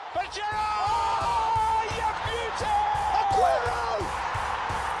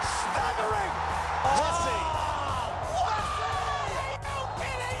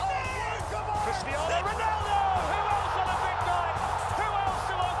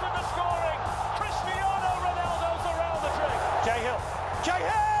Cahill!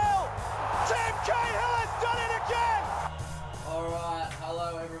 Tim Cahill has done it again! Alright,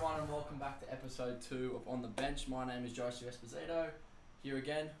 hello everyone and welcome back to episode 2 of On The Bench. My name is Joseph Esposito. Here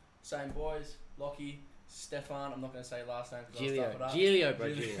again, same boys, Lockie, Stefan, I'm not going to say last name because I'll stuff it up. Gilio, bro,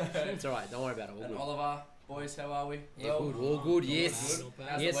 Gilio. It's alright, don't worry about it, all And good. Oliver, boys, how are we? Yeah, good, all good, yes. Good.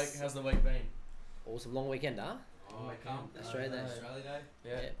 Yes. How's the week been? Awesome long weekend, huh? Australia Day.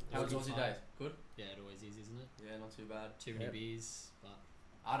 Yeah. How was Aussie Day? Good? Yeah, it always is, isn't it? Yeah, not too bad. Too many beers, but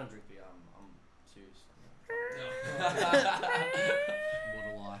I don't drink beer, I'm serious. what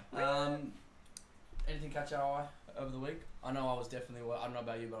a lie. Anything catch our eye over the week? I know I was definitely, I don't know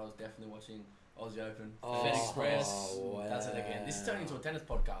about you, but I was definitely watching Aussie Open. Fed Express. wow. That's it again. This is turning into a tennis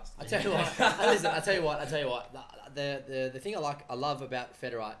podcast. I tell you what, listen, I tell you what. The thing I love about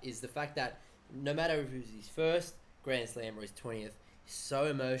Federer is the fact that no matter if it's his first Grand Slam or his 20th, he's so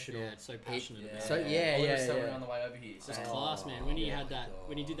emotional. Yeah, it's so passionate about So it. yeah. On the way over here. It's It's just class, man. When he oh had my that, God.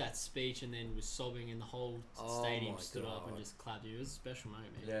 when he did that speech and then was sobbing and the whole Oh stadium my stood up and God. just clapped you. It was a special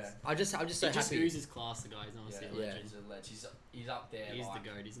moment, man. Yeah. I'm just so He just happy. oozes class, the guy. He's honestly a Yeah. legend. He's a legend. He's up there. He's like, the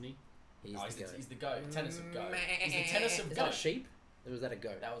GOAT, isn't he? He's no, the goat. he's the GOAT. Tennis of GOAT. Man. He's the tennis of Is that a GOAT. sheep? Or was that a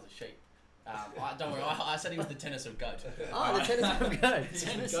goat? That was a sheep. Don't worry, I said he was the tennis of GOAT. Oh, the tennis of goat. He's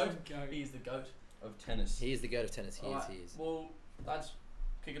Tennis the GOAT. of GOAT. He's the GOAT of tennis. He is the goat of tennis. He Alright, is. Well, lads,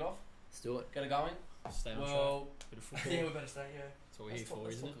 kick it off. Let's do it. Get it going. Stay on Well, track. Bit of football. yeah, we better stay here. That's what we're here for,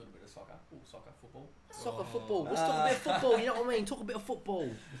 Let's isn't talk it? a little bit of soccer. Ooh, soccer, football. Soccer, Oh. football. Let's talk a bit of football. You know what I mean? Talk a bit of football.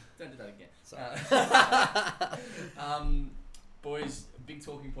 Don't do that again. Sorry. Boys, big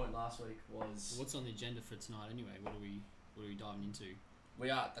talking point last week was What's on the agenda for tonight anyway? What are we diving into? we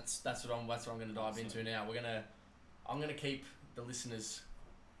are. That's what I'm going to dive into now. I'm going to keep the listeners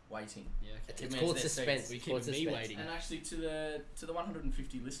waiting. Yeah, okay. It's It called means their suspense. We It's keep called me suspense. waiting. And actually, to the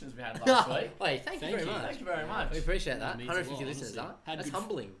 150 listeners we had last week. Wait, thank you very much. Thank you very much. We appreciate that. It means a lot, 150 listeners, honestly. huh? Had That's good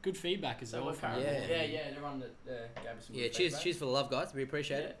humbling. Good feedback as So well. we're from currently, Yeah. everyone that gave us some Yeah, good cheers feedback. for the love, guys. We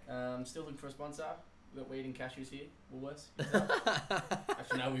appreciate it. Still looking for a sponsor. We've got weed and cashews here. Woolworths.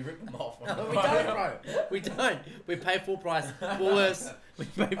 Actually, no, we rip them off. No, we don't, bro. We don't. We pay full price. Woolworths. We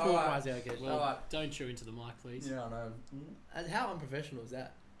pay full Alright. price. Yeah, okay. Well, Alright. don't chew into the mic, please. Yeah, I know. And how unprofessional is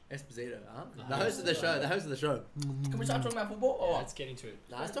that? Esposito, huh? No, The host of the show. The host of the show. Can we start talking about football? Yeah, Or let's get into it.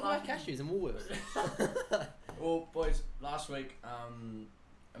 Nah, let's talk about cashews and Woolworths. Well, boys, last week,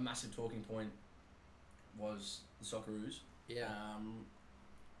 a massive talking point was the Socceroos. Yeah.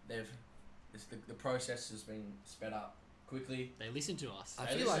 The process has been sped up quickly. They listen to us. I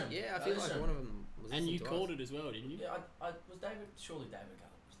Hey, feel listen. like, yeah, I Hey, feel like listen. one of them was And listening you to called us. it as well, didn't you? Yeah, surely David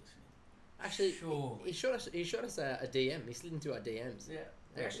Gallup was listening. Actually, Surely. he shot us a DM. He slid into our DMs. Yeah.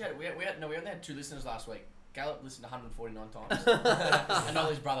 We actually had 2 listeners last week. Gallup listened 149 times. And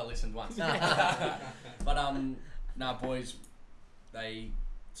Ollie's brother listened once. But nah, boys,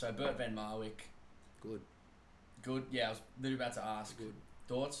 so Bert Van Marwijk, good. Yeah, I was literally about to ask. Good.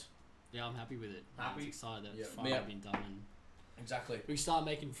 Thoughts? Yeah, I'm happy with it. Happy? I'm excited that it's Yeah. finally Yeah. been done and Exactly. we start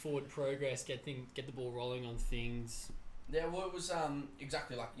making forward progress, get the ball rolling on things. Yeah, well, it was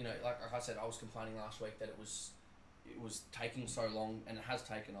exactly like I said, I was complaining last week that it was taking so long, and it has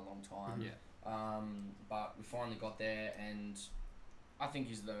taken a long time. Yeah. But we finally got there, and I think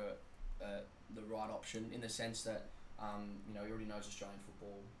he's the right option in the sense that he already knows Australian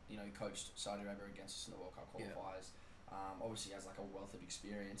football. He coached Saudi Arabia against us in the World Cup qualifiers. Obviously, he has like a wealth of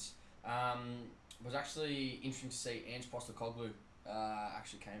experience. It was actually interesting to see Ange Postecoglou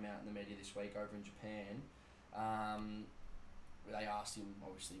actually came out in the media this week over in Japan. They asked him,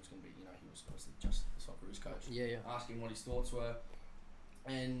 obviously he was going to be, he was obviously just the Socceroos coach. Yeah. Asking what his thoughts were,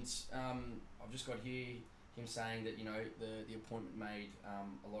 and I've just got here him saying that the appointment made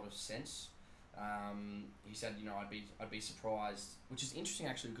a lot of sense. He said I'd be surprised, which is interesting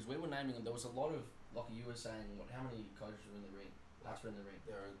actually because we were naming them. There was a lot of, like you were saying, how many coaches were in the ring? Were in the ring.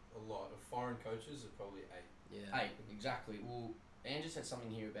 There are a lot of foreign coaches, are probably 8. Yeah. 8, exactly. Well, Andrew said something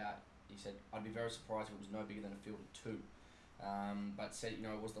here about. He said I'd be very surprised if it was no bigger than a field of 2. But said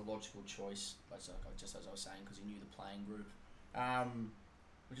it was the logical choice, just as I was saying, because he knew the playing group,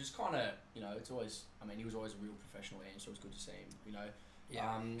 which is kind of it's always. I mean, he was always a real professional, and so it was good to see him.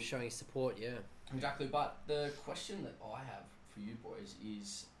 Yeah. Showing his support. Yeah. Exactly. But the question that I have for you boys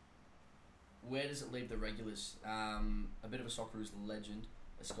is, where does it leave the regulars? A bit of a Socceroos legend,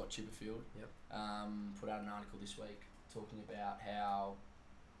 Scott Chipperfield, put out an article this week talking about how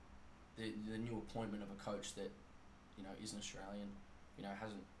the new appointment of a coach that isn't Australian, he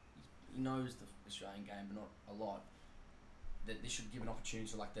knows the Australian game but not a lot, that this should give an opportunity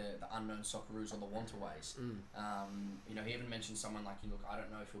to like the unknown Socceroos or the wantaways. He even mentioned someone like, look, I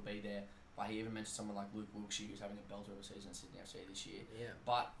don't know if he'll be there Like he even mentioned someone like Luke Wilkshire, who's having a belter of a season at Sydney FC this year. Yeah.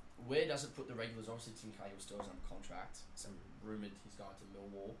 But where does it put the regulars? Obviously, Tim Cahill still is under contract. So rumoured he's going to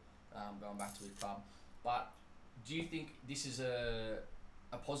Millwall, going back to his club. But do you think this is a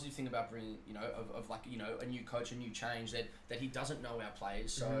positive thing about bringing, of like, a new coach, a new change, that he doesn't know our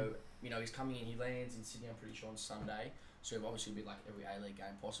players? So, he's coming in, he lands in Sydney, I'm pretty sure, on Sunday. So it'll obviously be like every A-League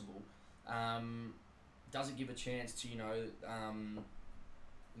game possible. Does it give a chance to,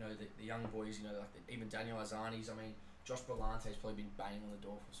 the young boys, like even Daniel Azani's, Josh Berlante's probably been banging on the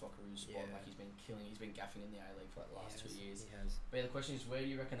door for Socceroos spot. Yeah. Like he's been gaffing in the A-League for like the last 2 years. He has. But yeah, the question is, where do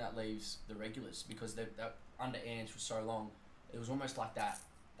you reckon that leaves the regulars? Because they're under Ange for so long, it was almost like that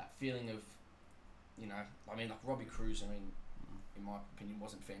feeling of, like Robbie Cruz, in my opinion,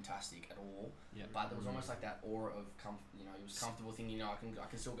 wasn't fantastic at all. Yeah. But there was almost like that aura of, he was comfortable thinking, I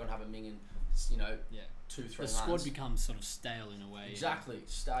can still go and have a ming in, 2-3 The runs. squad becomes sort of stale in a way. Exactly,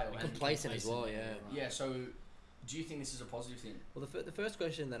 stale. And complacent as well, yeah. Yeah, so do you think this is a positive thing? Well, the first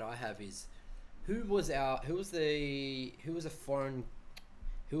question that I have is, who was the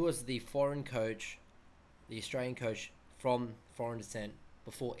foreign coach, the Australian coach from foreign descent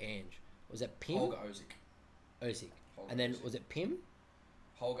before Ange? Was that Pim? Holger Osick. And then Osick. was it Pim?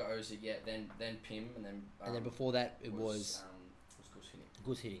 Holger Osick, yeah. Then Pim, and then. And then before that it was Gus Hiddink.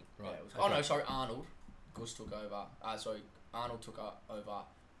 Gus Hiddink, right? Yeah, Oh no, sorry, Arnold. Gus took over. Arnold took over.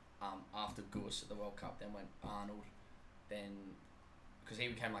 After Gus at the World Cup, then went Arnold, then because he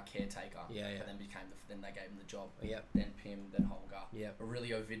became like caretaker. Yeah. And then then they gave him the job. Yep. Then Pim, then Holger. Yep.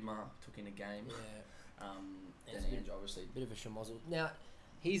 Aurelio Vidmar took in a game. Yeah. Then Ange, obviously. Bit of a schmozzle. Now,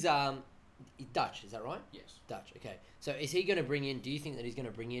 he's Dutch, is that right? Yes. Dutch. Okay. So is he going to bring in? Do you think that he's going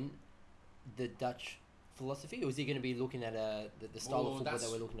to bring in the Dutch philosophy, or is he going to be looking at the style of football that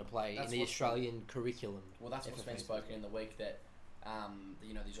we're looking to play in the Australian curriculum? Well, that's what's been spoken in the week, that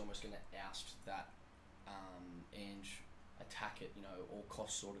he's almost going to oust that Ange attack it, all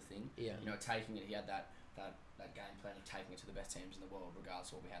cost sort of thing. Yeah. Taking it. He had that game plan of taking it to the best teams in the world, regardless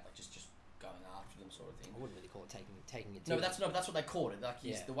of what we had, like just going after them sort of thing. I wouldn't really call it taking it. No, but that's what they called it. Like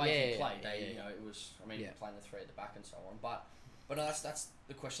the way he played. It was. Playing the three at the back and so on. But no, that's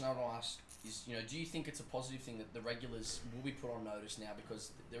the question I want to ask. Is do you think it's a positive thing that the regulars will be put on notice now,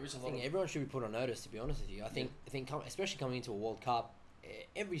 because there is a lot. I think everyone should be put on notice. To be honest with you, I think especially coming into a World Cup,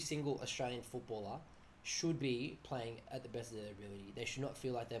 every single Australian footballer should be playing at the best of their ability. They should not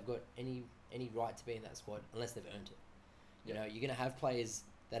feel like they've got any right to be in that squad unless they've earned it. You're going to have players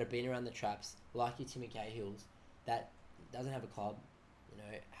that have been around the traps, like your Timmy Cahills, that doesn't have a club,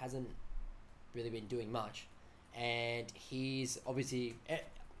 hasn't really been doing much, and he's obviously.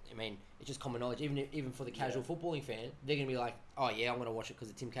 It's just common knowledge. Even for the casual footballing fan, they're going to be like, oh yeah, I'm going to watch it because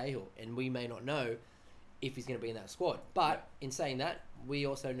of Tim Cahill. And we may not know if he's going to be in that squad. But in saying that, we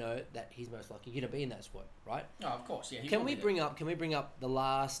also know that he's most likely going to be in that squad, right? No, of course, yeah. Can we bring up our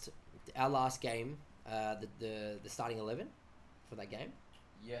last game, the starting 11 for that game?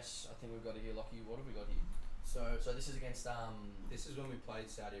 Yes, I think we've got it here. Lockie, what have we got here? So this is against This is when we played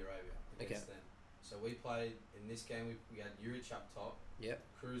Saudi Arabia against them. So we played in this game. We had Juric up top. Yep.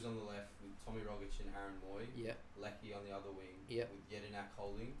 Cruz on the left with Tommy Rogic and Aaron Moy. Yep. Lecky on the other wing. Yep. With Jedinak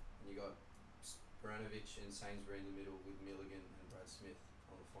holding, and you got Branovic and Sainsbury in the middle with Milligan and Brad Smith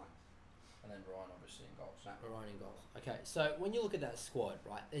on the flanks. And then Ryan obviously in goals. Ryan in goals. Okay, so when you look at that squad,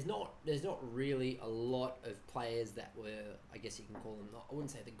 right, there's not really a lot of players that were, I guess you can call them, I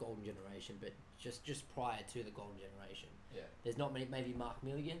wouldn't say the golden generation, but just prior to the golden generation. Yeah. There's not many, maybe Mark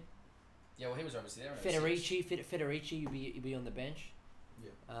Milligan. Yeah, well, he was obviously there. Federici, you'd be on the bench.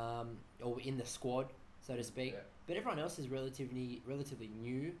 Yeah. Or in the squad, so to speak. Yeah. But everyone else is relatively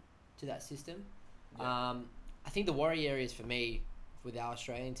new to that system. Yeah. I think the worry areas for me with our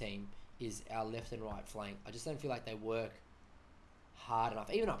Australian team is our left and right flank. I just don't feel like they work hard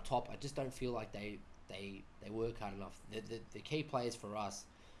enough. Even up top, I just don't feel like they work hard enough. The key players for us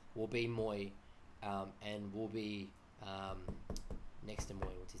will be Moy, and will be next to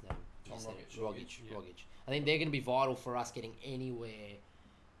Moy. What's his name? Rogic. I think they're going to be vital for us getting anywhere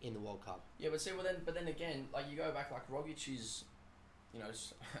in the World Cup. Yeah, but then again, like you go back, like Rogic is,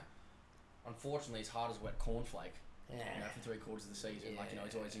 unfortunately, he's hard as a wet cornflake. Yeah. For 3/4 of the season, Yeah.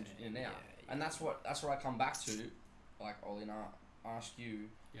 he's always injured in and out, and that's what I come back to, like Ollie, and I ask you,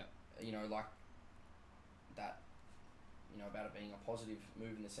 like that, about it being a positive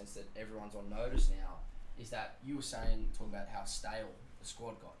move in the sense that everyone's on notice now, is that you were talking about how stale the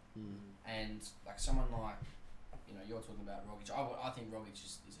squad got. And like someone like, you're talking about Rogic. I think Rogic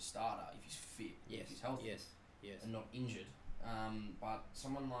is a starter if he's fit, if he's healthy, yes, and not injured. But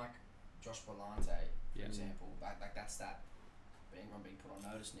someone like Josh Berlante, for example, like that's that being put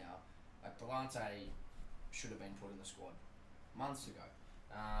on notice now. Like Delante should have been put in the squad months ago.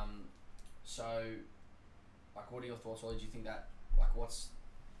 So, like, what are your thoughts, Ollie? Do you think that, like, what's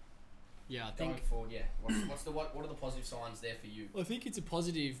Yeah, I going think forward? Yeah, what are the positive signs there for you? I think it's a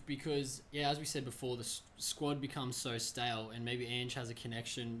positive because, as we said before, the squad becomes so stale, and maybe Ange has a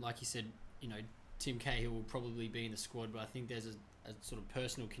connection. Like you said, Tim Cahill will probably be in the squad, but I think there's a sort of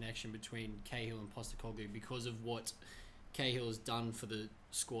personal connection between Cahill and Postecoglou because of what Cahill has done for the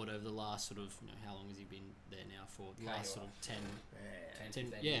squad over the last sort of, how long has he been there now for? The last sort of 10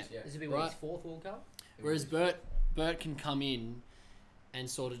 15 yeah. years, This will be Right. his fourth World Cup. Whereas Bert can come in and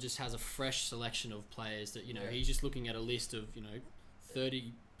sort of just has a fresh selection of players that, he's just looking at a list of,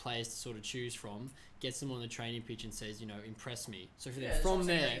 30 players to sort of choose from, gets them on the training pitch and says, impress me. So that's from what I'm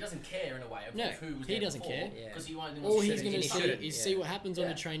saying, there, he doesn't care in a way of No, who was he there doesn't care. because he won't. all he's going going to to do see is see what happens on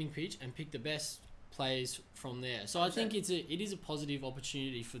Yeah. the training pitch and pick the best players from there. So I think it is a positive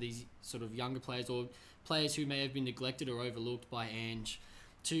opportunity for these sort of younger players or players who may have been neglected or overlooked by Ange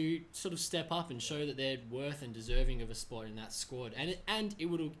to sort of step up and show that they're worth and deserving of a spot in that squad, and it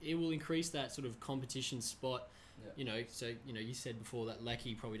will increase that sort of competition spot. So you said before that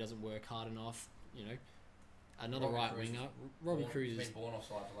Lecky probably doesn't work hard enough. Another Robbie right Cruz winger, Robbie Cruz has is been born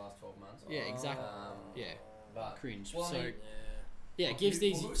offside for the last 12 months. yeah exactly But cringe. well, I So mean, it gives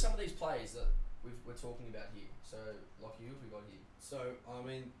these. Who are some of these players that we're talking about here? So, Lockie, who have we got here? So, I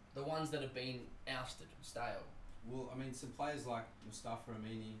mean, The ones that have been ousted, stale. some players like Mustafa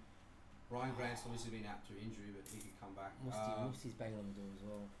Amini, Ryan Grant's obviously been out through injury, but he could come back. Musti's banging on the door as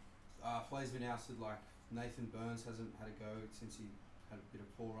well. Players been ousted like Nathan Burns hasn't had a go since he had a bit of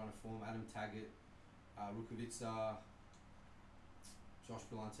poor run of form. Adam Taggart, Rukavica, Josh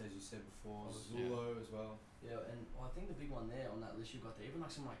Galante, as you said before, Zulo as well. Yeah, and I think the big one there on that list you've got there, even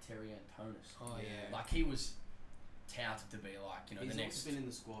like someone like Terry Antonis. Oh yeah. Like he was touted to be like, He's the always next. been in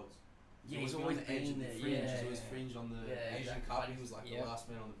the squads. He's been always on the edge been and there. the fringe. Yeah, He's always fringe on the Asian exactly. Cup. He was like Yeah. the last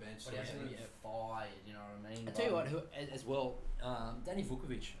man on the bench. But he hasn't been fired, you know what I mean? I tell you what, who as well, Danny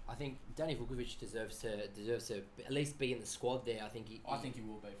Vukovic. I think Danny Vukovic deserves to at least be in the squad there. I think he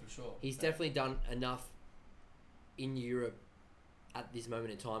will be for sure. he's definitely done enough in Europe at this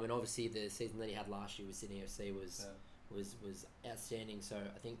moment in time, and obviously the season that he had last year with Sydney FC was outstanding. So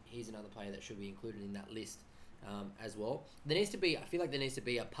I think he's another player that should be included in that list as well. I feel like there needs to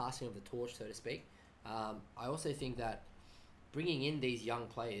be a passing of the torch, so to speak. I also think that bringing in these young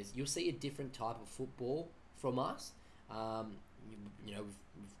players, you'll see a different type of football from us. We've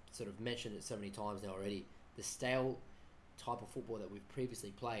sort of mentioned it so many times now already. The stale type of football that we've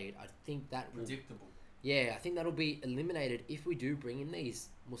previously played, I think that predictable. I think that'll be eliminated if we do bring in these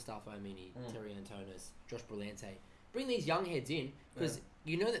Mustafa Amini, Terry Antonis, Josh Brillante. Bring these young heads in because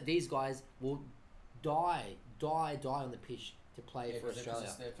you know that these guys will die on the pitch to play for Australia.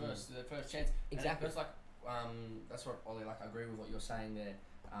 It's their first chance. Exactly. And it's like that's what Ollie. Like I agree with what you're saying there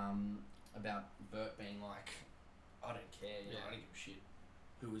about Bert being like, I don't care. I don't give a shit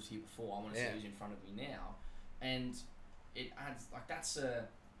who was here before. I want to see who's in front of me now, and it adds like that's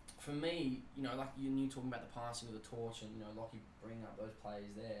for me. Like you talking about the passing of the torch, and Lockie bringing up those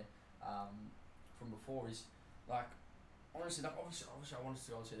players there from before is like. Honestly, like obviously, I want us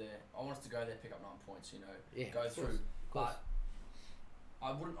to go to there. I want us to go there, pick up 9 points. Go through. But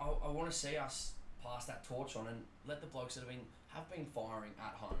I wouldn't. I want to see us pass that torch on and let the blokes that have been firing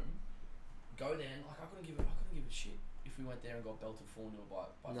at home go there. And like I couldn't give a shit if we went there and got belted 4-0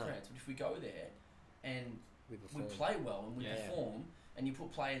 by France. But if we go there and we play well and we perform, and you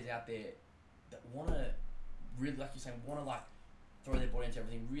put players out there that want to really, like you're saying, want to like throw their body into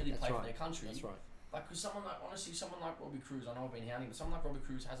everything, really play for their country. That's right. Like, because someone like Robbie Cruz, I know I've been hounding, but someone like Robbie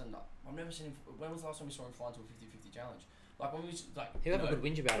Cruz hasn't. I've never seen him. When was the last time we saw him fly into a 50-50 challenge? Like when we like. He'll have a good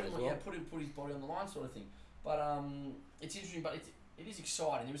whinge about it as well. Yeah, put his body on the line, sort of thing. But it's interesting, but it is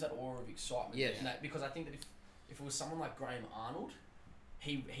exciting. There is that aura of excitement. Yeah. Because I think that if it was someone like Graham Arnold,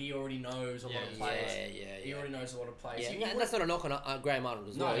 he already knows a lot of players. He already knows a lot of players. Yeah, and that's not a knock on Graham Arnold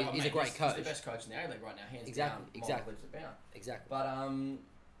as well. He's a great coach. He's the best coach in the A-League right now, hands exactly. down. Exactly. But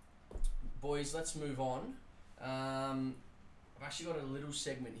boys, let's move on. I've actually got a little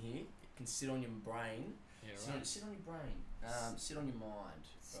segment here. You can sit on your brain. Yeah, right. Sit on your brain. Sit on your mind.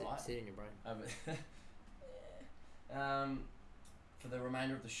 Right? Sit in your brain. For the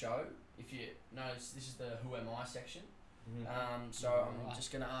remainder of the show, if you notice, this is the Who Am I section. So I'm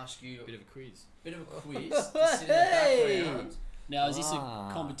just going to ask you Bit of a quiz. to sit in the background. Now, is this a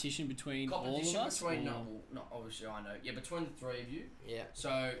competition between all of us? Between obviously I know. Yeah, between the three of you. Yeah.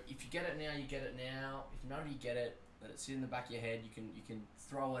 So if you get it now, you get it now. If none of you get it, let it sit in the back of your head. You can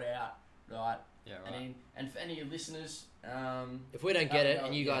throw it out, right? Yeah, right. And for any of your listeners, If we don't get it no,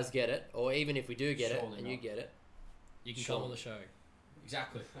 and you yeah. guys get it, or even if we do get it Surely and you not. get it, you can Sure. come on the show.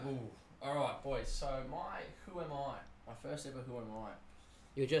 exactly. Ooh. All right, boys. So who am I? My first ever who am I?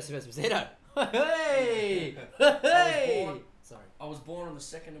 you're Joseph Esposito. Hey! born- Sorry. I was born on the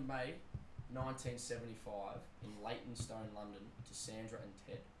 2nd of May, 1975, in Leytonstone, London, to Sandra and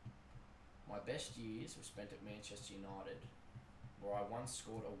Ted. My best years were spent at Manchester United, where I once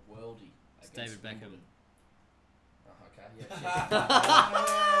scored a worldie It's against David Beckham. Wimbledon. Oh, okay, yeah.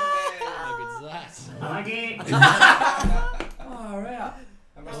 How good's that? Oh, right.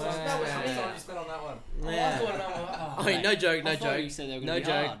 How much Wow. time you spent on that one? Yeah. Oh, Hey, no joke, no I thought joke. you said they were No going to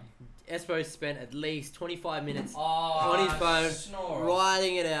be joke. hard. Espo spent at least 25 minutes Oh, on his phone, snore.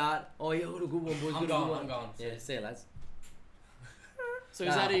 writing it out. Oh, yeah, what a good one, boys. I'm Good gone, one. I'm gone. Yeah, see you, lads. So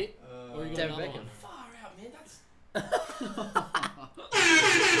is that it? Uh, Or you got David another Beckham. one? Far out, man. That's.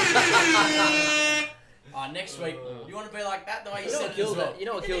 Next week, you want to be like that the way you You know said what it as killed well. it? You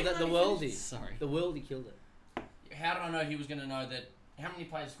know what He killed didn't it? The even let me finish. worldie. Sorry. The worldie killed it. How did I know he was going to know that? How many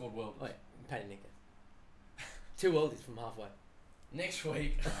players scored worldies? Wait, Paddy Nicker. 2 worldies from halfway. Next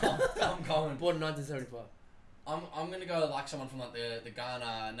week, I'm going. Born in 1975. I'm going to go like someone from like the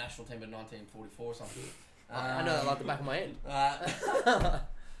Ghana national team in 1944 or something. I know that like the back of my head. All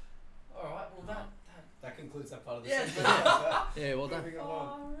right. Well, that. That concludes that part of the Yeah. segment. Yeah, well done. Moving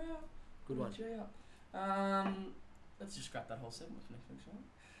along. Good one. Let's just scrap that whole segment for next week's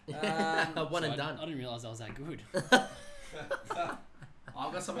show. One So and done. I didn't realise I was that good.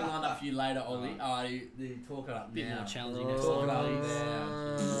 I've got something lined up for you later, Ollie. The talk it up Bit now. more challenging next Talk time. it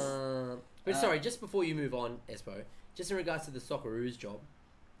up now. But sorry, just before you move on, Espo, just in regards to the Socceroos job,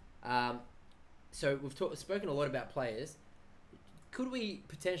 so we've spoken a lot about players. Could we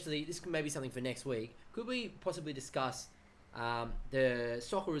potentially, this may be something for next week, could we possibly discuss the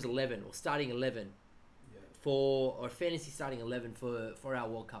Socceroos 11 or starting 11 or fantasy starting 11 for our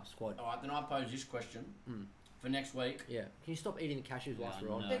World Cup squad? All right, then I pose this question for next week. Yeah. Can you stop eating the cashews whilst No,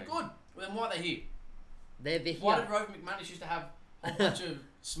 we're on? no. They're good. Well, then why are they here? They're Why here. did Rove McManus used to have a bunch of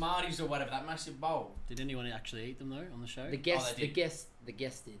Smarties or whatever, that massive bowl? Did anyone actually eat them though on the show? The guest they did.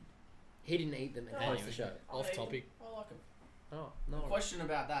 did. He didn't eat them and Oh, post the show. Off I topic. I like them. Oh, The no. question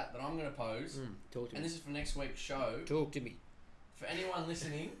about that I'm going to pose, Talk to and me. this is for next week's show, Talk to me. for anyone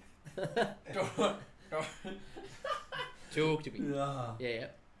listening. Talk to me. Yeah. Yeah.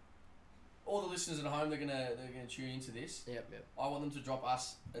 All the listeners at home, they're gonna tune into this. Yep. I want them to drop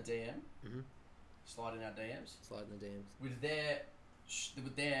us a DM, Mhm. slide in our DMs Slide in the DMs. with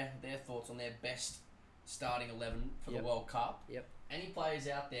their thoughts on their best starting 11 for Yep. the World Cup. Yep. Any players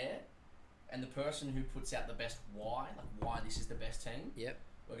out there, and the person who puts out the best why this is the best team, Yep.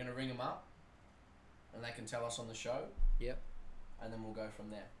 we're gonna ring them up, and they can tell us on the show. Yep. And then we'll go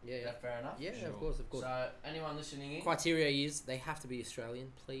from there. Yeah. Is that fair enough? Yeah, Sure. of course. So anyone listening in, Criteria is they have to be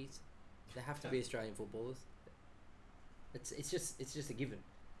Australian, please. They have to be Australian footballers. It's just a given.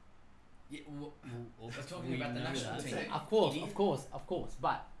 yeah, Well, we're talking we about the know national that. team. Of course.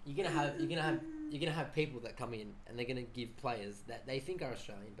 But you're gonna have people that come in and they're gonna give players that they think are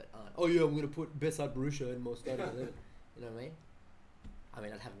Australian but aren't. Oh yeah, I'm gonna put Besart Borussia in my starting 11. You know what I mean? I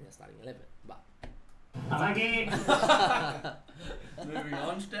mean, I'd have him in a starting 11, but. Moving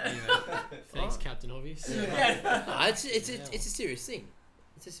on, Stan. Thanks, Captain Obvious. No, it's a serious thing.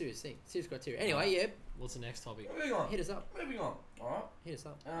 It's a serious thing. Serious criteria. Anyway, yeah, What's the next topic? Moving on. hit us up. Moving on. All right. Hit us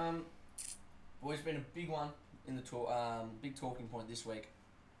up. Boys, been a big one in the big talking point this week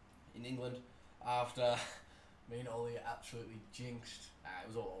in England after me and Ollie absolutely jinxed. It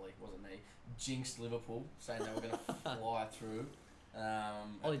was all Ollie, wasn't me. Jinxed Liverpool, saying they were going to fly through.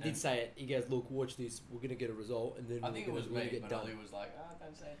 Ollie and did say it. He goes, "Look, watch this. We're gonna get a result, and then I think it was we're gonna me, get but done." Ollie was like,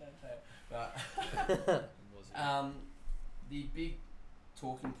 don't say it. But Was it? the big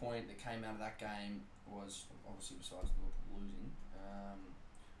talking point that came out of that game was, obviously besides Liverpool losing,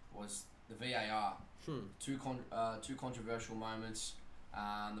 was the VAR. Two controversial moments,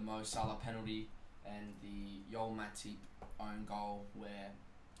 the Mo Salah penalty and the Joel Matip own goal, where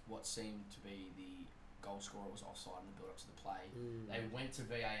what seemed to be the goal scorer was offside in the build up to the play. They went to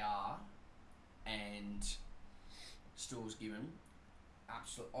VAR and still was given.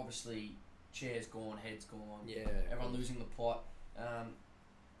 Obviously, chairs gone, heads gone. Yeah. Everyone losing the plot.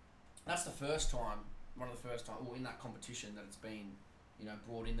 That's the first time, one of the first time, in that competition that it's been,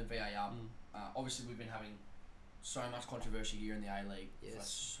 brought in the VAR. Obviously, we've been having so much controversy here in the A-League for Yes.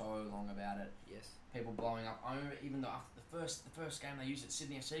 so long about it. Yes. People blowing up. I remember even though after the first game they used it,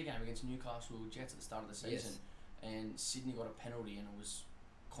 Sydney FC game against Newcastle Jets at the start of the season, and Sydney got a penalty and it was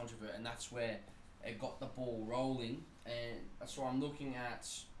controversial, and that's where it got the ball rolling. And so I'm looking at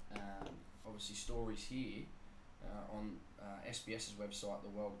obviously stories here on SBS's website, The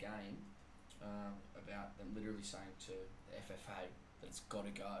World Game, about them literally saying to the FFA that it's got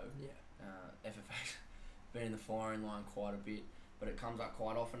to go. Yeah. FFA's been in the firing line quite a bit, but it comes up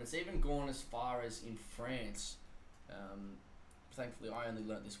quite often. It's even gone as far as in France. Thankfully, I only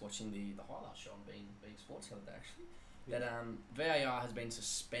learnt this watching the highlight show on Being Sports the other day, actually. That VAR has been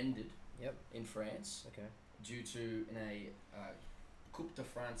suspended in France due to in a Coupe de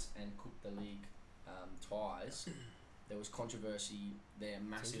France and Coupe de Ligue ties. There was controversy there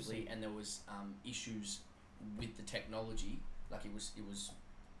massively, and there was issues with the technology. Like it was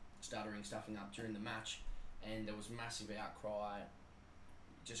stuttering, stuffing up during the match, and there was massive outcry.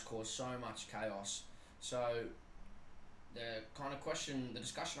 It just caused so much chaos. So the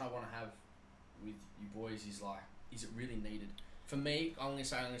discussion I want to have with you boys is like, is it really needed? For me, I'm going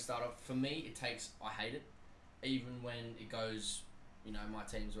to start off. For me, I hate it, even when it goes, my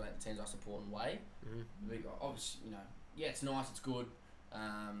teams, the teams I support and way. Mm-hmm. Obviously, yeah, it's nice, it's good.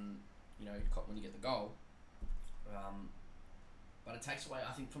 When you get the goal. But it takes away,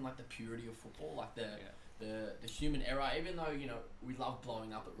 I think, from like the purity of football, like the human error. Even though we love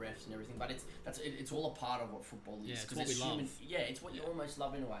blowing up at refs and everything, but it's all a part of what football is. Yeah, it's what we human, love. Yeah, it's what you almost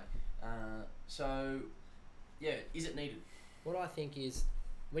love in a way. Is it needed? What I think is,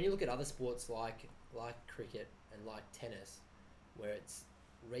 when you look at other sports like cricket and like tennis, where it's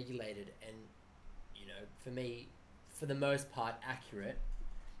regulated and for me, for the most part, accurate.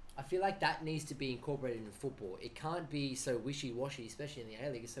 I feel like that needs to be incorporated in football. It can't be so wishy-washy, especially in the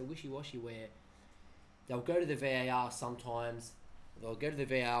A-League. It's so wishy-washy where they'll go to the VAR sometimes. They'll go to the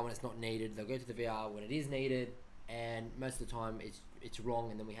VAR when it's not needed. They'll go to the VAR when it is needed. And most of the time, it's wrong,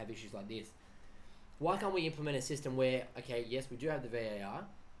 and then we have issues like this. Why can't we implement a system where, okay, yes, we do have the VAR,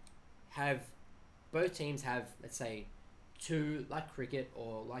 both teams have, let's say, two, like cricket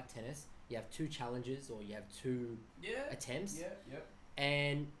or like tennis, you have two challenges or you have two attempts. Yeah, yep.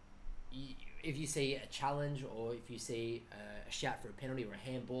 And if you see a challenge or if you see a shout for a penalty or a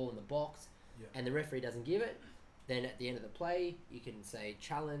handball in the box and the referee doesn't give it, then at the end of the play, you can say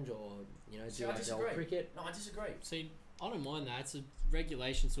challenge or, do like the old cricket. No, I disagree. See, I don't mind that. It's a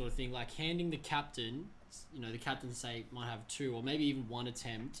regulation sort of thing, like handing the captain, the captain might have two or maybe even one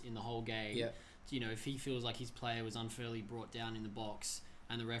attempt in the whole game. Yeah. If he feels like his player was unfairly brought down in the box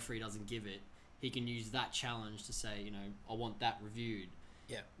and the referee doesn't give it, he can use that challenge to say, I want that reviewed.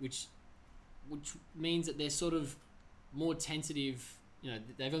 Yeah. Which means that they're sort of more tentative.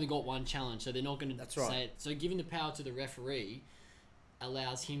 They've only got one challenge, so they're not going to say it. So giving the power to the referee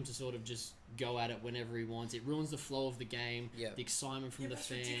allows him to sort of just go at it whenever he wants. It ruins the flow of the game, the excitement from the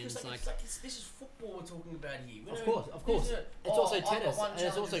fans. This is football we're talking about here. Of course. It's also tennis and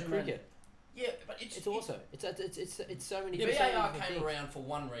it's also cricket. Yeah, but it's so many. The VAR came around for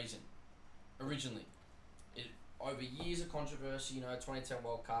one reason. Originally, over years of controversy, 2010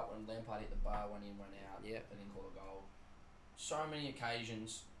 World Cup when Lampard hit the bar, went in, went out, they didn't call a goal. So many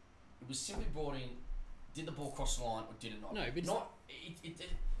occasions, it was simply brought in. Did the ball cross the line or did it not? No, but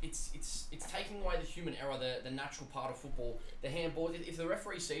it's taking away the human error, the natural part of football, the handball. If the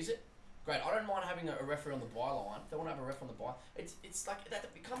referee sees it, great. I don't mind having a referee on the byline. If they want to have a ref on the byline, it's like that.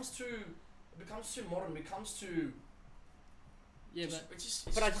 It becomes too modern. It becomes too. Yeah,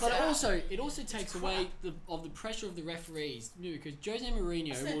 it also takes crap. away the pressure of the referees, because Jose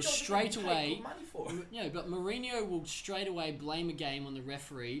Mourinho will straight away. But Mourinho will straight away blame a game on the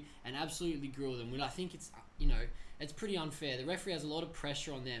referee and absolutely grill them. When I think it's it's pretty unfair. The referee has a lot of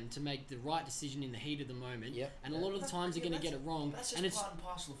pressure on them to make the right decision in the heat of the moment, and a lot of the times they're going to get it wrong. That's just part and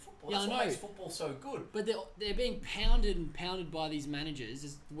parcel of football. Yeah, that's I know. What makes football so good. But they're being pounded by these managers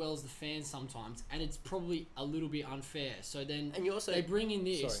as well as the fans sometimes, and it's probably a little bit unfair. So then they bring in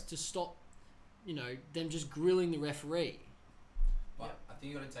this to stop, them just grilling the referee. But I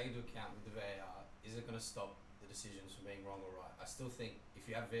think you got to take into account with the VAR, is it going to stop the decisions from being wrong or right? I still think if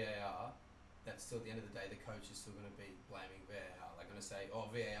you have VAR, that's still at the end of the day, the coach is still going to be blaming VAR. They're going to say,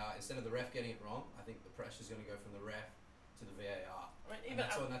 VAR, instead of the ref getting it wrong, I think the pressure is going to go from the ref to the VAR.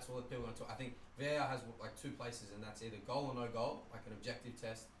 That's all that people want to talk. I think VAR has like two places, and that's either goal or no goal, like an objective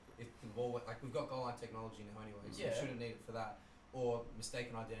test. If the ball, we've got goal line technology now anyway, so we shouldn't need it for that. Or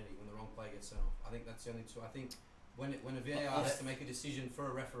mistaken identity when the wrong play gets sent off. I think that's the only two. I think when a VAR has to make a decision for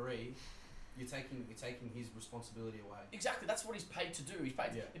a referee, you're taking his responsibility away. Exactly, that's what he's paid to do. He's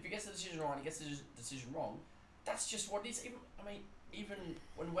paid. If he gets the decision right, he gets the decision wrong. That's just what it is. Even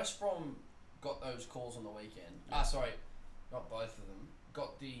when West Brom got those calls on the weekend. Not both of them.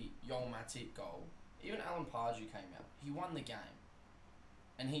 Got the Joel Matip goal. Even Alan Pardew came out. He won the game,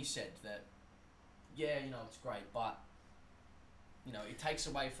 and he said that, it's great, but it takes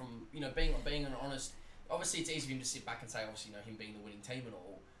away from being an honest. Obviously, it's easy for him to sit back and say, obviously, him being the winning team and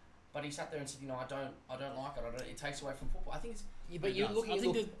all. But he sat there and said, I don't like it. It takes away from football. I think it's. Yeah, but you're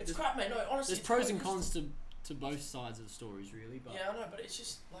looking. It's crap, man. No, honestly, there's pros and cons to both sides of the stories, really. But yeah, I know, but it's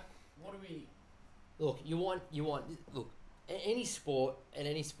just like, what do we? Look, any sport,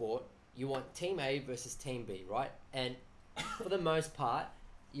 you want Team A versus Team B, right? And for the most part,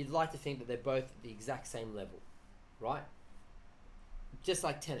 you'd like to think that they're both at the exact same level, right? Just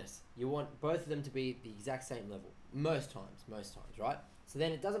like tennis, you want both of them to be at the exact same level most times, right? So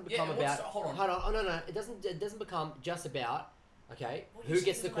then it doesn't become about. Hold on. Oh no. It doesn't become just about What who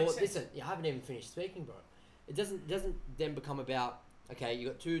gets the doesn't make call. sense? Listen, you haven't even finished speaking, bro. It doesn't then become about you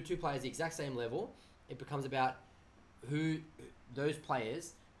got two players the exact same level. It becomes about who those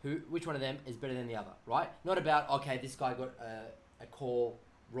players which one of them is better than the other, right? Not about this guy got a call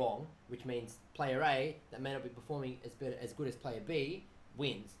wrong, which means player A that may not be performing as good as player B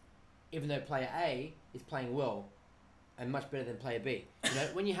wins, even though player A is playing well and much better than player B.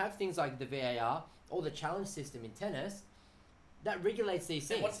 When you have things like the VAR or the challenge system in tennis, that regulates these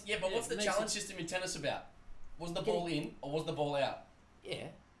things. What's the challenge system in tennis about? Was the ball in or was the ball out? Yeah.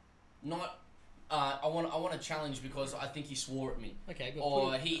 Not. I want to challenge because I think he swore at me. Okay, but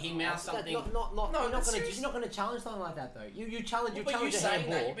or he mouthed something. You're not gonna challenge something like that though. You challenge a saying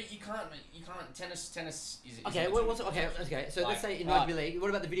handball. that, but you can't. Tennis is. Okay. Okay. So let's say in rugby league, what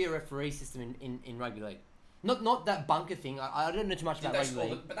about the video referee system in rugby league? Not that bunker thing. I don't know too much about rugby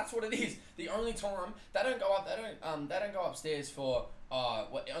league. But that's what it is. The only time they don't go up, they don't go upstairs for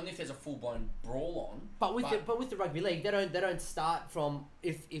only if there's a full blown brawl on. But with the rugby league, they don't start from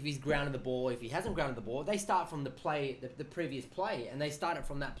if he's grounded the ball, if he hasn't grounded the ball. They start from the previous play, and they start it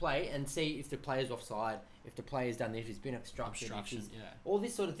from that play and see if the player's offside, if the player's done this, if he's been obstructed, all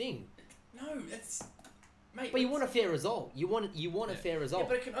this sort of thing. No, that's. Mate, but you want a fair result. You want a fair result. Yeah,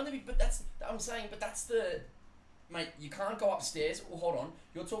 but it can only be. But that's. I'm saying. But that's the. Mate, you can't go upstairs. Well, hold on.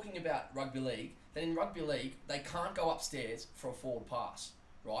 You're talking about rugby league. Then in rugby league, they can't go upstairs for a forward pass,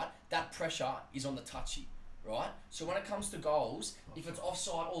 right? That pressure is on the touchy, right? So when it comes to goals, if it's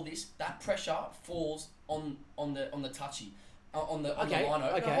offside or this, that pressure falls on the touchy, on the lino. Okay. No,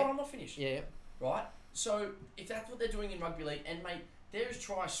 hold on, I'm not finished. Yeah. Right. So if that's what they're doing in rugby league, and mate. There's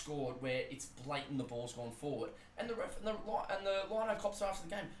tries scored where it's blatant the ball's gone forward, and the lino cops are after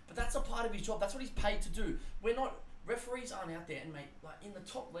the game. But that's a part of his job. That's what he's paid to do. Referees aren't out there, and mate, like in the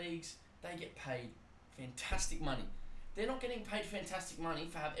top leagues, they get paid fantastic money. They're not getting paid fantastic money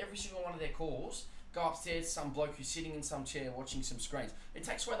for have every single one of their calls go upstairs to some bloke who's sitting in some chair watching some screens. It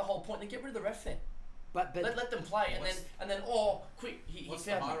takes away the whole point. Then get rid of the ref then. But let them play, and then quick. What's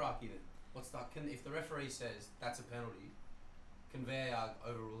the hierarchy then? If the referee says that's a penalty? Can VAR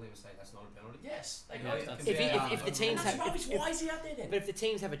overrule him and say that's not a penalty? Yes, they go. If the teams have, why is he out there then? But if the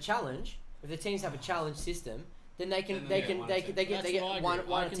teams have a challenge, system, then they get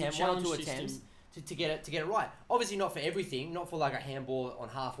one attempt, 1 or 2 attempts to get it right. Obviously not for everything, not for like a handball on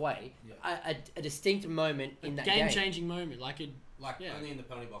halfway. Yeah. A distinct moment in that game. Game-changing moment, only in the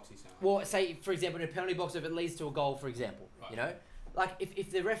penalty box. He's saying. Well, say for example in a penalty box if it leads to a goal, for example, right. Like if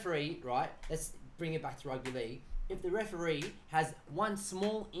the referee, right? Let's bring it back to rugby league. If the referee has one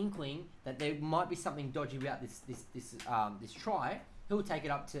small inkling that there might be something dodgy about this try, he'll take it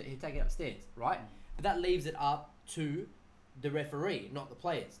upstairs, right? But that leaves it up to the referee, not the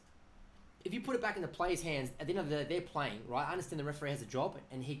players. If you put it back in the players' hands, at the end of the day, they're playing, right? I understand the referee has a job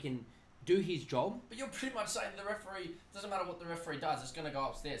and he can do his job. But you're pretty much saying the referee doesn't matter what the referee does; it's going to go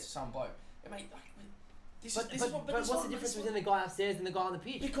upstairs to some bloke. I mean, what's the difference between the guy upstairs and the guy on the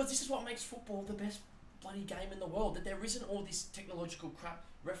pitch? Because this is what makes football the best bloody game in the world, that there isn't all this technological crap.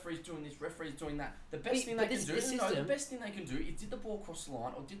 Referees doing this, referees doing that. The best thing they can do is did the ball cross the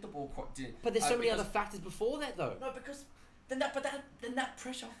line or did the ball But there's so many other factors before that though. No, because then that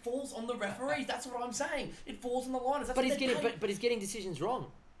pressure falls on the referees. That's what I'm saying. It falls on the liners. But he's getting decisions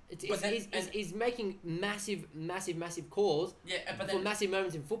wrong. He's making massive calls for massive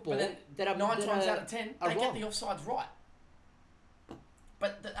moments in football that are 9 times out of 10 they get the offsides right.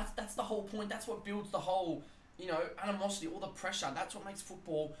 But that's the whole point. That's what builds the whole, animosity, all the pressure. That's what makes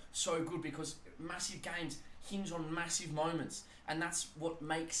football so good, because massive games hinge on massive moments, and that's what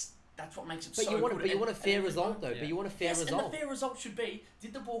makes it so good. But you want a fair result though. Yeah. But you want a fair result. And the fair result should be: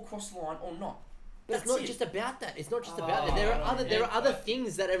 did the ball cross the line or not? But it's not just about that. It's not just about that. There are other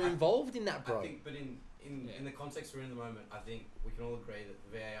things that are involved in that, bro. I think, but in the context we're in at the moment, I think we can all agree that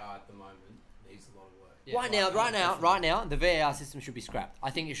VAR at the moment needs a lot of work. Yeah, right now, the VAR system should be scrapped. I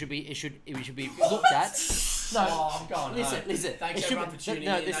think it should be looked at. No, I'm going listen, home. listen. Thanks It should everyone be- for tuning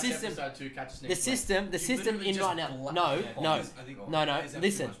no, in. the That's system- episode 2. Catch us The next week. system, the You system literally in just right now. bla- No, Yeah, no, I think no, no. players have too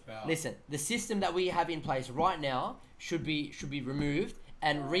Listen, much power. listen. The system that we have in place right now should be removed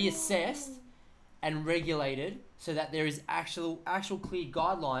and reassessed and regulated so that there is actual clear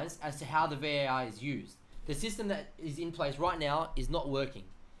guidelines as to how the VAR is used. The system that is in place right now is not working.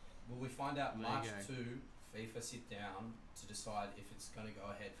 Will we find out There you March go. 2, FIFA sit down to decide if it's going to go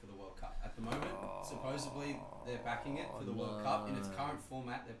ahead for the World Cup? At the moment, supposedly they're backing it for the World Cup. In its current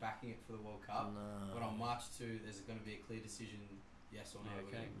format, they're backing it for the World Cup. But on March 2, there's going to be a clear decision, yes or no. Yeah,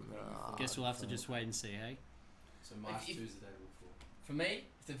 okay. We're gonna go for Guess it. we'll have to just wait and see, hey? So March If- 2 is the day to look for. For me,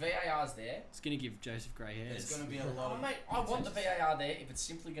 if the VAR's there, It's going to give Joseph grey hairs. There's going to be a lot oh, of... mate, I want the VAR there if it's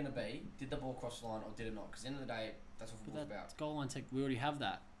simply going to be, did the ball cross the line or did it not? Because at the end of the day, that's what But football's that's about. goal line tech. We already have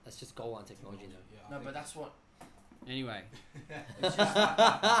that. That's just goal line technology now. Yeah, I No, think but that's what... Anyway. It's just,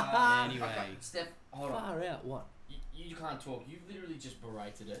 Anyway. Okay, Steph, hold on. Far out. What? You can't talk. You've literally just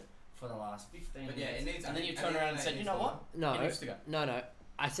berated it for the last 15 But minutes. yeah, it needs... and then you turn around and said, you know what? No, It needs to go. no.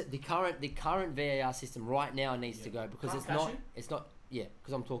 I said the current VAR system right now needs to go because Can't it's catch not. you? It's not. Yeah,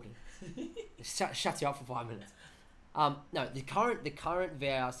 because I'm talking. Shut you up for 5 minutes. No, the current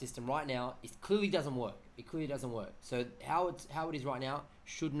VAR system right now clearly doesn't work. It clearly doesn't work. So how it is right now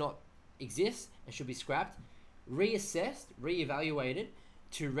should not exist and should be scrapped, reassessed, reevaluated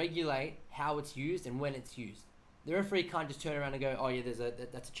to regulate how it's used and when it's used. The referee can't just turn around and go, oh yeah,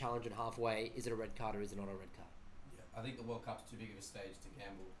 that's a challenge and halfway. Is it a red card or is it not a red card? Yeah, I think the World Cup's too big of a stage to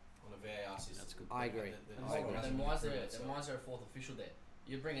gamble on a VAR system. That's good. I agree. Then why is there a fourth official there?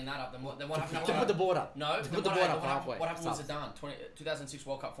 You're bringing that up. Then what happened? To put the board up. No, To then put the what board happened- up halfway. What happened with Subs. Zidane? 2006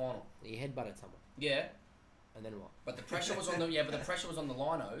 World Cup final. You headbutted someone, Yeah, and then what? but the pressure was on the but the pressure was on the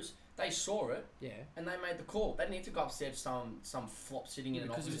linos. They saw it Yeah. and they made the call. They didn't need to go upstairs some flop sitting in an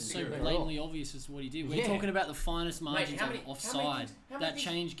Because office. it's and so figure it out. blatantly obvious as what he did. We're Yeah. talking about the finest margins how many- of how many offside things- how many that things-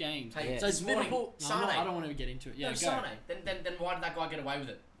 change games. Hey, Yeah. So this morning, Liverpool. No, I Sane. don't want to get into it. Yeah, No, go. Sane. Then why did that guy get away with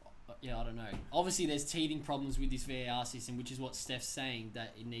it? Yeah, I don't know. Obviously, there's teething problems with this VAR system, which is what Steph's saying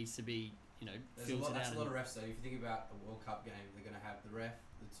that it needs to be, There's filtered that's out. a lot of refs though. If you think about a World Cup game, they're going to have the ref,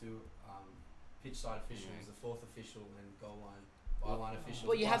 the two pitch side officials, the fourth official, and goal line, byline official.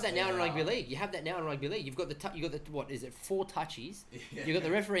 Well, you have plus that now in VAR. rugby league. You have that now in rugby league. You've got what is it? 4 touchies. Yeah. You've got the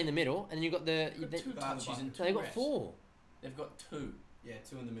referee in the middle, and then you've got the. They've got two the- touches and No, two they've got refs. 4. They've got two. Yeah,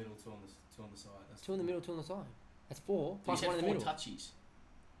 2 in the middle, 2 on the side. That's 2 in the middle, 2 on the side. That's 4 So you plus said 1 in the 4 middle. touchies.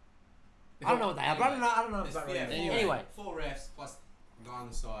 I don't know what they are. But I don't know. There's, About yeah, rugby. four, Anyway, 4 refs plus the guy on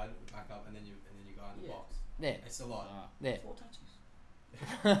the side, the back up, and then you guy in the Yeah. box. there, It's a lot. there. 4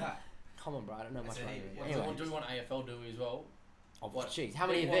 touches. Come on, bro. I don't know much That's a about heap. it. Yeah. Anyway, Do we want AFL do as well? oh, What? jeez, how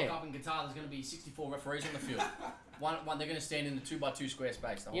many are World there? Cup in Qatar, there's going to be 64 referees on the field. one, they're going to stand in the 2x2 square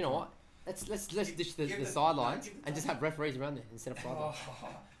space. You know what? Let's ditch the Give the- sidelines give the and just have referees around there instead of sidelines.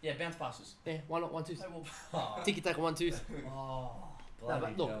 Yeah, bounce passes. Yeah, why not 1 2? They will. Oh, Tiki taka 1 2. oh No,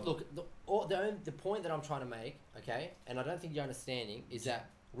 bloody but hell. look. The point that I'm trying to make, okay, and I don't think you're understanding, is that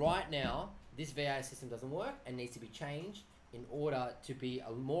right now this VAR system doesn't work and needs to be changed in order to be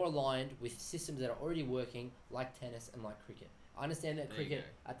more aligned with systems that are already working, like tennis and like cricket. I understand that There you cricket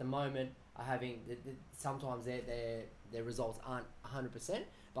at the moment are having sometimes their results aren't 100%,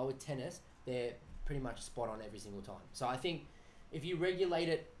 but with tennis they're pretty much spot on every single time. So I think if you regulate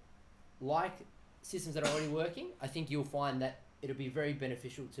it like systems that are already working, I think you'll find that it'll be very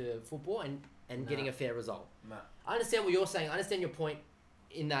beneficial to football and getting a fair result. Matt. I understand what you're saying. I understand your point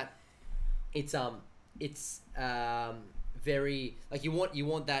in that it's very like you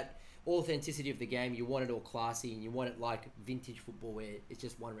want that authenticity of the game. You want it all classy and you want it like vintage football where it's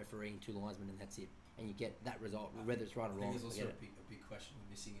just one referee and 2 linesmen and that's it, and you get that result whether it's right or I think wrong. there's I also get a it. big question we're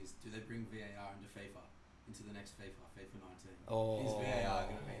missing is, do they bring VAR into the next FIFA 19? Oh. Is VAR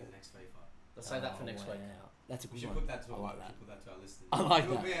going to be in the next FIFA? Let's say that for next week. That's a We good should one. put that to I like that. we should put that to our listeners. I like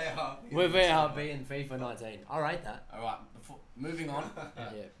Will that. VAR be in Will the next VAR FIFA? be in FIFA 19? I rate that. All right. Moving on.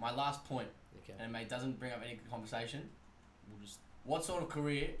 Yeah. My last point, Okay. and it doesn't bring up any conversation. We'll just. What sort of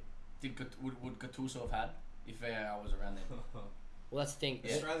career would Gattuso have had if VAR was around then? Well, that's the thing.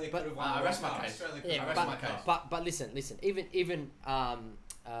 Yeah. Australia But- could have won I the rest World my Cup. case. Australia could Yeah, have rest won my the case. World Cup. But listen. Even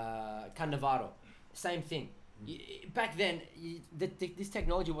Cannavaro, same thing. Back then, this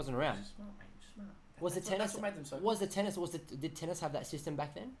technology wasn't around. Smart, mate. Smart. Was the That's what- tennis? That's what made them so. Was the tennis? Did tennis have that system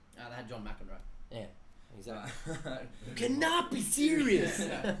back then? They had John McEnroe. Yeah, exactly. Exactly. Cannot be serious.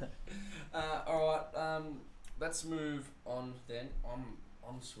 All right. Let's move on then.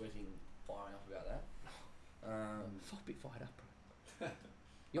 I'm sweating, firing up about that. Fuck, be fired up, bro.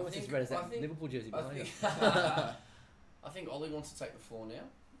 You're almost think- as red as I that think- Liverpool jersey I behind you. think, I think Ollie wants to take the floor now.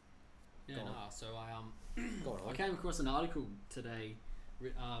 Yeah, Go on. no. So Go on. I came across an article today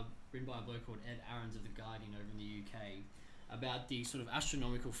written by a bloke called Ed Aarons of The Guardian over in the UK about the sort of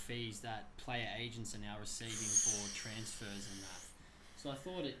astronomical fees that player agents are now receiving for transfers and that. So I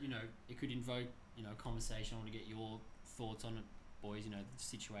thought it could invoke a conversation. I want to get your thoughts on it, boys. The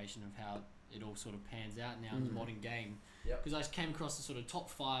situation of how it all sort of pans out now in the modern game. Yep. Because I came across the sort of top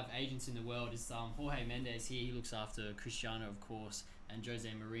 5 agents in the world is Jorge Mendes here. He looks after Cristiano, of course, and Jose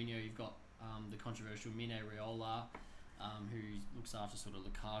Mourinho. You've got the controversial Mino Raiola, who looks after sort of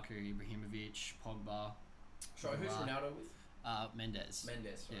Lukaku, Ibrahimovic, Pogba. Sorry, who's Ronaldo with? Mendes.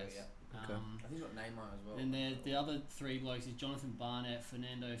 Mendes, sorry, Yes. yeah. Okay. I think he's got Neymar as well. And the other 3 blokes is Jonathan Barnett,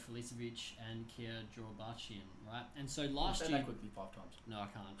 Fernando Felicevic, and Kia Jorabachian, right? And so last Say year... that quickly 5 times. No, I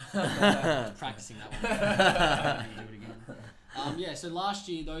can't. I was practicing that one. Do it again. So last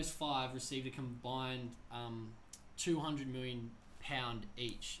year, those 5 received a combined £200 million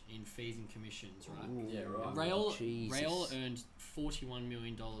each in fees and commissions, right? Ooh, Yeah, right. Raiola earned $41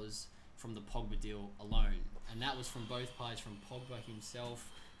 million from the Pogba deal alone, and that was from both players, from Pogba himself,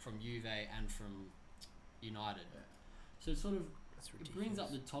 from Juve, and from United. Yeah. So it sort of That's it brings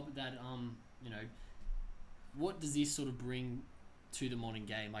up the top of that. What does this sort of bring to the modern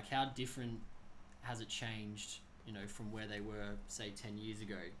game? Like, how different has it changed? From where they were, say, 10 years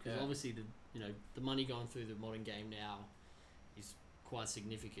ago. Because obviously the money going through the modern game now is quite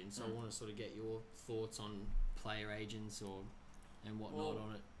significant. So I want to sort of get your thoughts on player agents and whatnot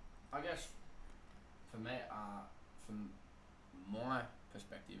on it. I guess for me, from my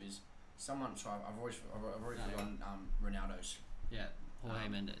perspective, is someone. Sorry, I've already forgotten Ronaldo's. Yeah, Jorge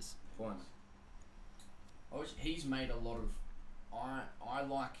Mendes. Point. He's made a lot of. I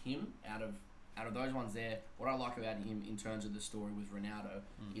like him out of those ones there. What I like about him in terms of the story with Ronaldo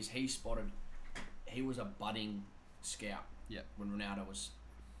is he was a budding scout. Yep. When Ronaldo was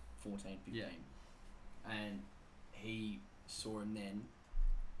 14, 15. Yeah. And he saw him then,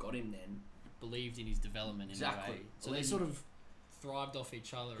 got him then. Believed in his development in a way. So they sort of thrived off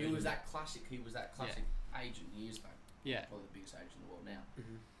each other. He was that classic agent. He is that. Yeah. Probably the biggest agent in the world now.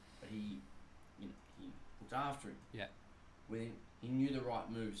 Mm-hmm. But he looked after him. Yeah. With him, he knew the right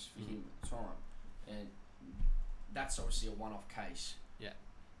moves for him at the time, and that's obviously a one-off case. Yeah.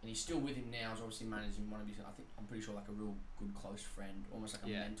 And he's still with him now. He's obviously managing one of his. I'm pretty sure like a real good close friend, almost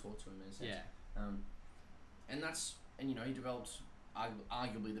like a mentor to him in a sense. Yeah. And he developed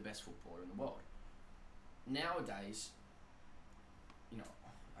arguably the best footballer in the world. Nowadays,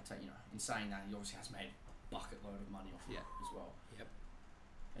 I'd say in saying that, he obviously has made a bucket load of money off it as well. Yep.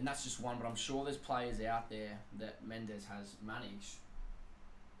 And that's just one, but I'm sure there's players out there that Mendes has managed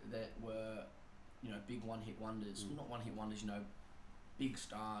that were, big one-hit wonders. Not one-hit wonders, big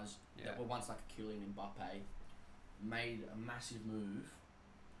stars that were once like a Kylian Mbappe, made a massive move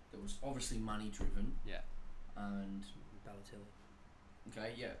that was obviously money-driven. Yeah. And Balotelli.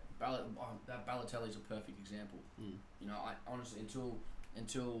 Okay, yeah, that Balotelli is a perfect example. I honestly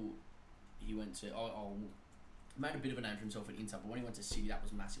until he went to made a bit of a name for himself at Inter, but when he went to City, that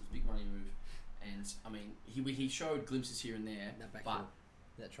was massive, big money move, and I mean he showed glimpses here and there,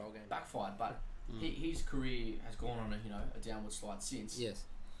 that trial game backfired, but his career has gone on a downward slide since. Yes.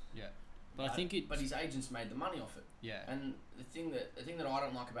 Yeah. But I think but his agents made the money off it. Yeah. And the thing that I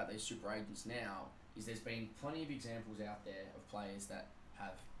don't like about these super agents now is there's been plenty of examples out there of players that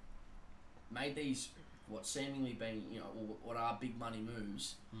have made these what seemingly been what are big money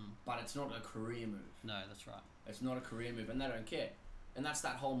moves, but it's not a career move. No, that's right. It's not a career move, and they don't care. And that's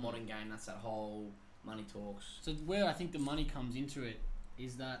that whole modern game. That's that whole money talks. So where I think the money comes into it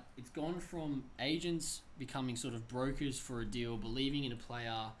is that it's gone from agents becoming sort of brokers for a deal, believing in a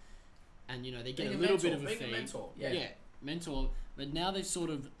player, and they get a little bit of a fee. Mentor. Yeah, mentor. But now they've sort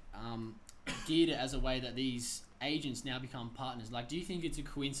of geared it as a way that these agents now become partners. Like, do you think it's a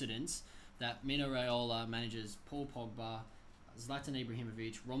coincidence that Mino Raiola manages Paul Pogba, Zlatan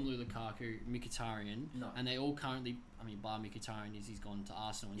Ibrahimovic, Romelu Lukaku, Mkhitaryan, and they all currently, bar Mkhitaryan he's gone to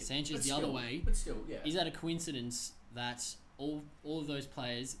Arsenal, and Sanchez the other way. But still, yeah. Is that a coincidence that all of those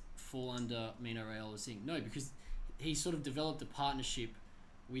players fall under Mino Raiola's thing? No, because he sort of developed a partnership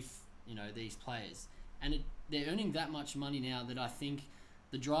with these players, and they're earning that much money now that I think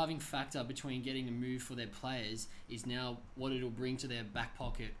the driving factor between getting a move for their players is now what it'll bring to their back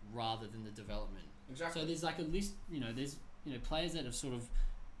pocket rather than the development. Exactly. So there's like a list, there's players that have sort of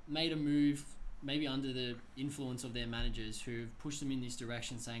made a move maybe under the influence of their managers who've pushed them in this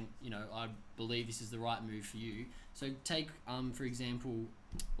direction, saying, I believe this is the right move for you. So take, for example,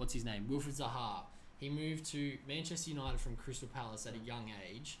 what's his name? Wilfried Zaha. He moved to Manchester United from Crystal Palace at a young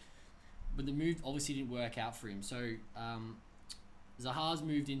age, but the move obviously didn't work out for him. So Zaha's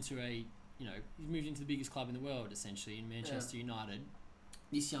moved into he's moved into the biggest club in the world, essentially, in Manchester United.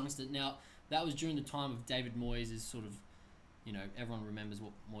 This youngster, now, that was during the time of David Moyes' sort of, everyone remembers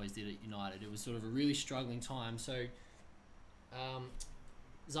what Moyes did at United. It was sort of a really struggling time. So,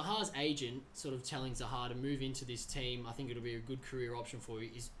 Zaha's agent sort of telling Zaha to move into this team, I think it'll be a good career option for you,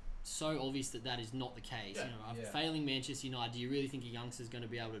 is so obvious that is not the case. Yeah. Failing Manchester United, do you really think a youngster's going to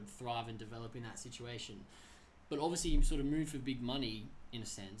be able to thrive and develop in that situation? But obviously he sort of moved for big money, in a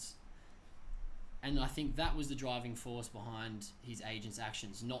sense. And I think that was the driving force behind his agent's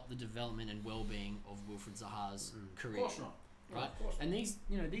actions, not the development and well-being of Wilfried Zaha's career. Of course not. Right? Of course not.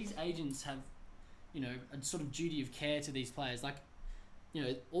 And these agents have, a sort of duty of care to these players. Like,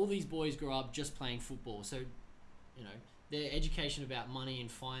 all these boys grow up just playing football. So, their education about money and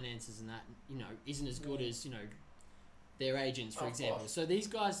finances and that, isn't as good as, their agents, for example. Course. So these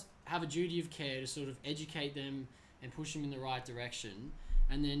guys have a duty of care to sort of educate them and push them in the right direction.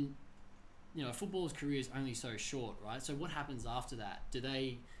 And then, a footballer's career is only so short, right? So what happens after that? Do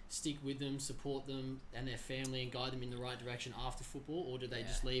they stick with them, support them and their family and guide them in the right direction after football? Or do they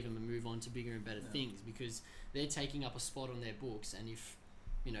just leave them and move on to bigger and better things? Because they're taking up a spot on their books, and if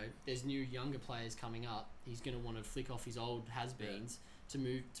there's new younger players coming up, he's going to want to flick off his old has-beens to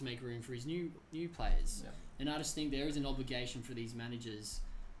make room for his new players. Yeah. And I just think there is an obligation for these managers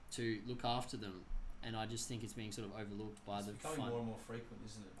to look after them, and I just think it's being sort of overlooked by It's the becoming more and more frequent,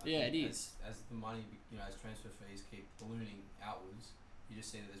 isn't it? Yeah, think it is. As the money, as transfer fees keep ballooning outwards, you just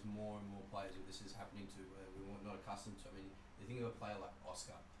see that there's more and more players who this is happening to, where we were not accustomed to. I mean, you think of a player like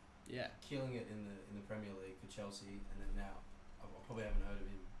Oscar, killing it in the Premier League for Chelsea, and then now I probably haven't heard of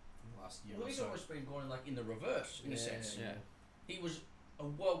him in the last year Well, or he's so. almost been going like in the reverse, in a sense. Yeah. He was a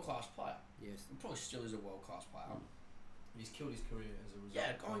world-class player. Yes. He probably still is a world-class player. He's killed his career as a result.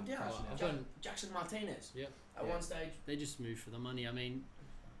 Yeah, going down. crashing out. Jackson Martinez. Yep. At one stage, They just move for the money. I mean,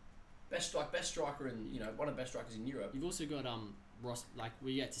 best striker in one of the best strikers in Europe. you've also got Ross. Like,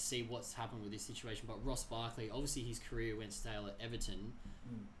 we yet to see what's happened with this situation, but Ross Barkley, obviously his career went stale at Everton.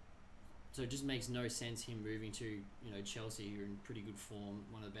 So it just makes no sense him moving to Chelsea, who are in pretty good form,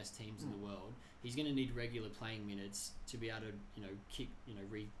 one of the best teams in the world. He's going to need regular playing minutes to be able to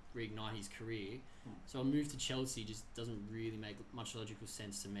reignite his career. So a move to Chelsea just doesn't really make much logical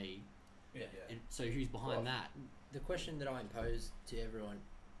sense to me. Yeah. So who's behind that? The question that I impose to everyone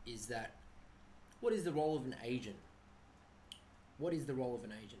is that, what is the role of an agent? What is the role of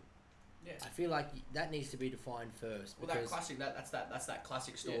an agent? Yeah. I feel like that needs to be defined first. Well, that classic. That's that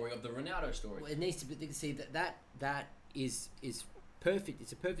classic story of the Ronaldo story. Well, it needs to be. See that is perfect.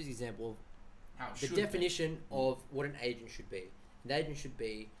 It's a perfect example of How it the should definition of what an agent should be. An agent should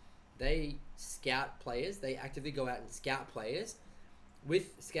be, they scout players. They actively go out and scout players.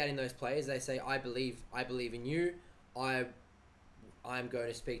 With scouting those players, they say, I believe in you. I'm going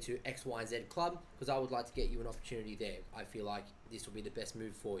to speak to X, Y, and Z club because I would like to get you an opportunity there. I feel like this will be the best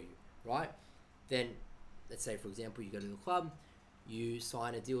move for you, right? Then, let's say, for example, you go to the club, you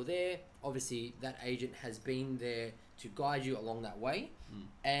sign a deal there. Obviously, that agent has been there to guide you along that way,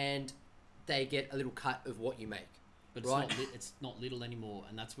 and they get a little cut of what you make. But right? It's not little anymore,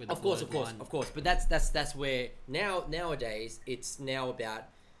 and that's where the Of course. But that's where nowadays it's now about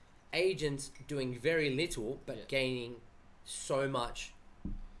agents doing very little but gaining so much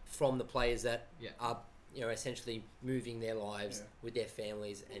from the players that are essentially moving their lives with their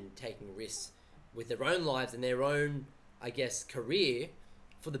families and taking risks with their own lives and their own, I guess, career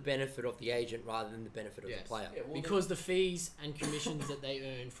for the benefit of the agent rather than the benefit of the player. Yeah, well, because the fees and commissions that they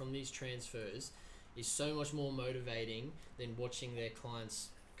earn from these transfers is so much more motivating than watching their clients'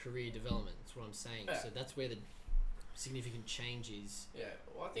 career development. That's what I'm saying. Yeah. So that's where the significant change is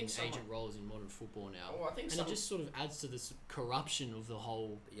Well, I think in agent roles in modern football now. Well, I think and it just sort of adds to this corruption of the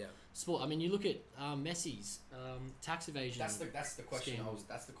whole Yeah. sport. I mean, you look at Messi's tax evasion. That's the question. scheme.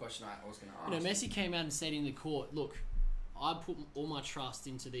 That's the question I was going to ask. Messi came out and said in the court, look, I put all my trust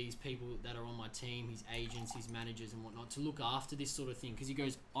into these people that are on my team, his agents, his managers and whatnot, to look after this sort of thing. Because he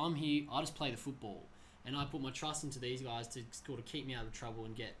goes, I'm here, I just play the football. And I put my trust into these guys to sort of keep me out of trouble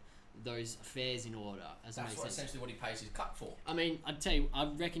and get those affairs in order. That's essentially what he pays his cut for. I mean, I'd tell you, I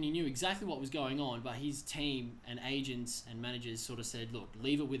reckon he knew exactly what was going on, but his team and agents and managers sort of said, look,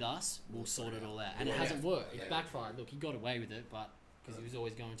 leave it with us, we'll sort it all out. And it hasn't worked. It's backfired. Look, he got away with it, but because he was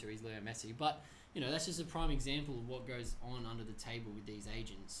always going to his Leo Messi. But, that's just a prime example of what goes on under the table with these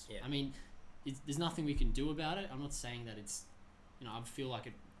agents. Yeah. I mean, there's nothing we can do about it. I'm not saying that it's, I feel like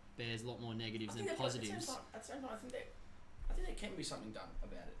it bears a lot more negatives than positives. At the same time, I think there can be something done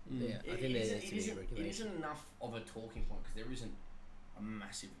about it. Yeah, I think there needs to be a regulation. It isn't enough of a talking point because there isn't a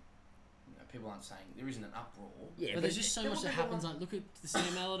massive people aren't saying there isn't an uproar. Yeah, But there's just so there much will that be the happens. one- Like, look at the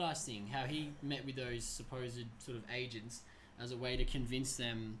Sam Allardyce thing. How he met with those supposed sort of agents as a way to convince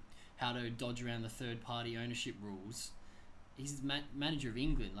them how to dodge around the third-party ownership rules. He's the manager of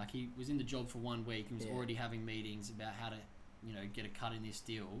England. Like, he was in the job for 1 week and was Yeah. already having meetings about how to, get a cut in this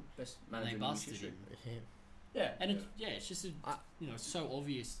deal. Best And manager they in busted history. him. Yeah. And it's just so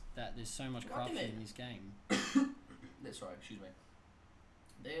obvious that there's so much Well, I think corruption in this game. That's right. Excuse me.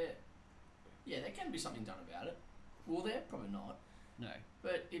 There can be something done about it. Well, there probably not. No.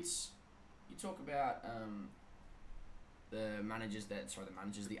 But you talk about the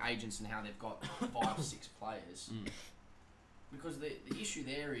agents and how they've got 5 or 6 players. Mm. Because the issue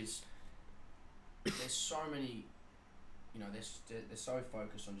there is there's so many, they're so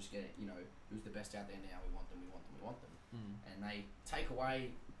focused on just getting, who's the best out there now, we want them. Mm. And they take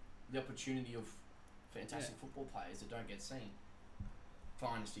away the opportunity of fantastic football players that don't get seen.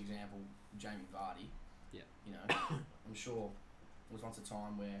 Finest example, Jamie Vardy. Yeah. I'm sure there was once a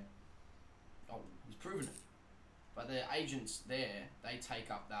time where, he's proven it. But the agents there, they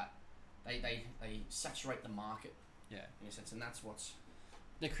take up that, they saturate the market. Yeah. In a sense, and that's what's...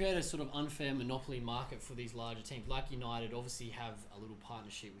 They create a sort of unfair monopoly market for these larger teams. Like United obviously have a little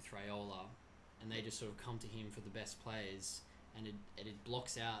partnership with Raiola, and they just sort of come to him for the best players, and it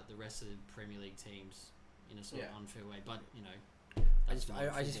blocks out the rest of the Premier League teams in a sort of unfair way. But I just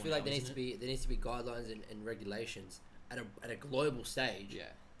feel like there needs to be guidelines and regulations at a global stage. Yeah.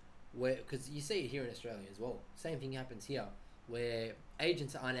 Where, because you see it here in Australia as well. Same thing happens here, where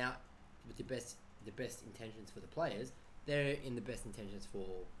agents aren't out with the best intentions for the players. They're in the best intentions for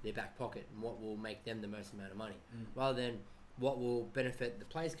their back pocket and what will make them the most amount of money, rather than what will benefit the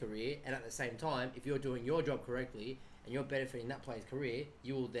player's career. And at the same time, if you're doing your job correctly and you're benefiting that player's career,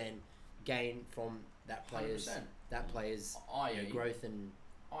 you will then gain from that player's 100%. growth and.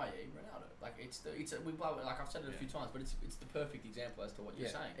 I.e. Ronaldo. Like I've said it a few times, but it's the perfect example as to what you're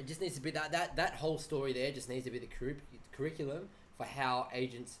saying. It just needs to be that whole story there. Just needs to be the curriculum for how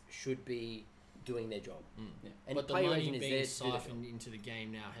agents should be doing their job. Yeah. And but the player money agent is being there to do their job. siphoned into the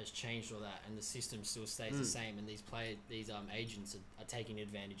game now has changed all that, and the system still stays the same. And these agents are taking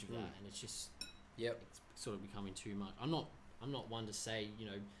advantage of that, and it's just it's sort of becoming too much. I'm not one to say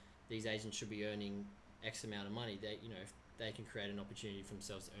these agents should be earning X amount of money. They if they can create an opportunity for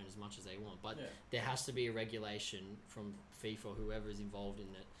themselves to earn as much as they want, but there has to be a regulation from FIFA or whoever is involved in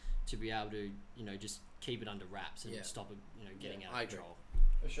it to be able to just keep it under wraps and stop it getting out of control.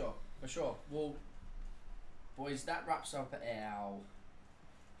 For sure. Well, boys, that wraps up our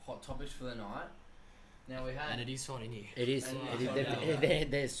hot topics for the night. Now we had... And it is hot in here. It is.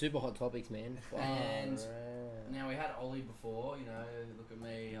 And They're super hot topics, man. And now we had Ollie before, look at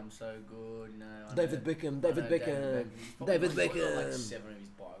me, I'm so good, David Beckham. David Beckham. He's probably got like 7 of his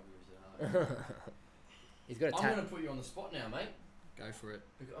biographies at home. He's got a I'm tap. going to put you on the spot now, mate. Go for it.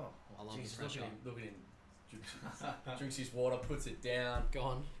 I love Jesus, the pressure. Look at him. Drinks his water, puts it down. Go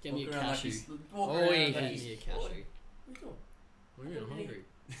on, get me a Walk around like cashew. he's- walk Oh, around yeah. like Get he's- me a cashew. What are you doing? What are you I'm hungry.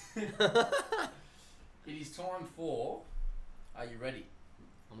 It is time for... Are you ready?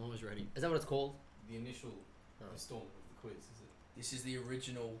 I'm always ready. Is that what it's called? The initial installment of the quiz, is it? This is the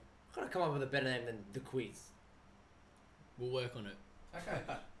original... I've got to come up with a better name than the quiz. We'll work on it. Okay.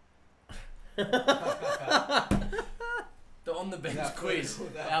 The on the bench quiz.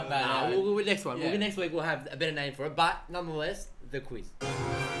 How bad? Next one. Yeah. Next week we'll have a better name for it, but nonetheless, the quiz.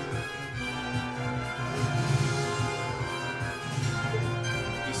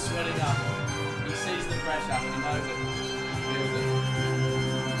 He's sweating up. He sees the pressure. He knows it. He feels it.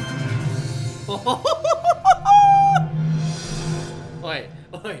 Oi,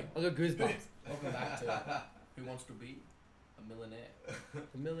 I got goosebumps. Welcome back to Who Wants to Be a Millionaire?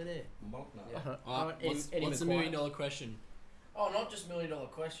 The millionaire. Yeah. Alright, what's the $1 million question? Oh, not just $1 million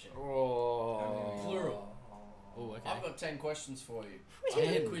question. Oh. Plural. Oh, okay. I've got 10 questions for you. I'm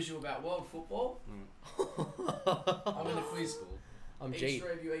going to quiz you about world football. I'm going to quiz I'm each G.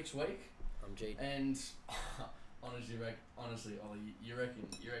 three of you each week. I'm G. And honestly, Ollie, you reckon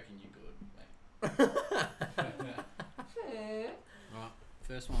you're good, mate. Alright,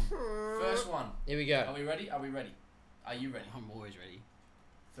 first one. First one. Here we go. Are we ready? Are you ready? I'm always ready.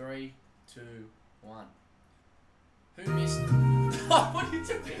 3, 2, 1. Who missed? What are you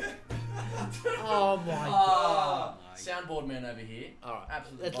doing? Oh my god. Soundboard man over here. All right.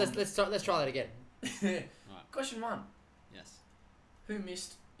 Absolutely. Let's try that again. Question 1. Yes. Who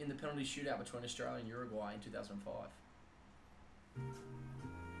missed in the penalty shootout between Australia and Uruguay in 2005?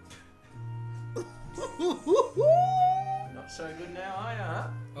 Not so good now, are you, huh?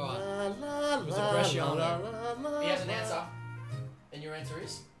 Alright. Was it Bresciano? He has an answer. And your answer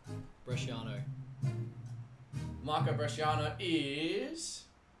is? Bresciano. Marco Bresciano is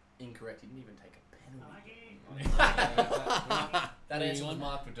incorrect. He didn't even take a penalty. That answer was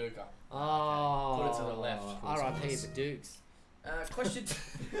Mark Paducah. Oh. Put it to the left. R.I.P. the Dukes. Question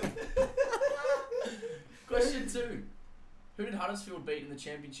Question 2. Who did Huddersfield beat in the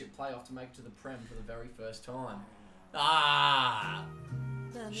Championship playoff to make it to the Prem for the very first time?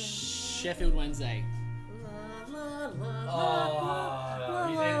 Sheffield Wednesday. Oh,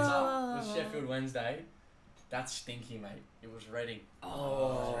 his answer was Sheffield Wednesday. That's stinky, mate. It was Reading.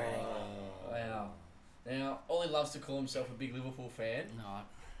 Oh. Wow. Now, Ollie loves to call himself a big Liverpool fan. No.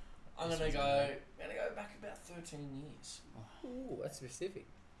 I'm gonna go back about 13 years. Ooh, that's specific.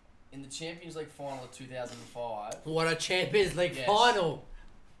 In the Champions League final of 2005, What a Champions League Yes. final!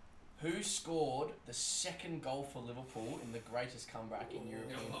 who scored the second goal for Liverpool in the greatest comeback in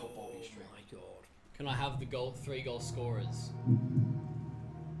European football history? Oh my god. Can I have the 3-goal scorers?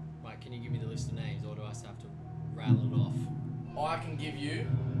 Right, can you give me the list of names, or do I have to rattle it off? I can give you.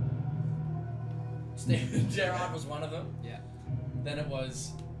 Steven Gerrard was one of them. Yeah. Then it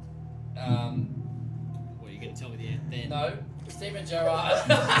was. What are you going to tell me then? No, Steven Gerrard.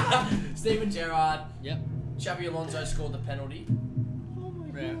 Steven Gerrard. Yep. Xabi Alonso scored the penalty. Oh my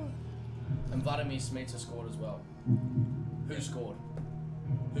Yeah. And Vladimir Smica scored as well. Who scored?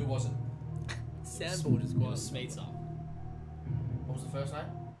 Who wasn't? Soundboard is It was Smeetsa. What was the first name?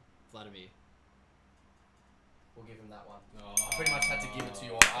 Vladimir. We'll give him that one. I pretty much had to give it to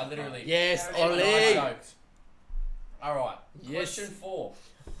you. I literally. Yes, even I Ollie! choked. Alright. Yes. Question 4.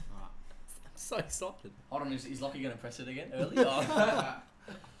 I'm so excited. Hold on, is Lockie going to press it again early? Oh.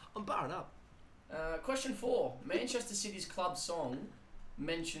 I'm barring up. Question 4. Manchester City's club song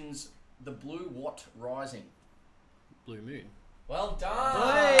mentions the Blue Watt Rising. Blue Moon. Well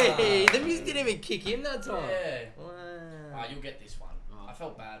done. Hey, the music didn't even kick in that time. Yeah. Wow. You'll get this one. Oh. I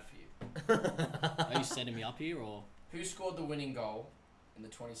felt bad for you. Are you setting me up here, or Who scored the winning goal in the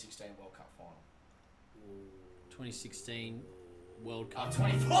 2016 World Cup final? 2016 World Cup?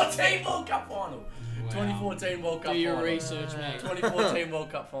 2014 World Cup final. Wow. 2014 World Cup Do your final. research, mate. 2014 World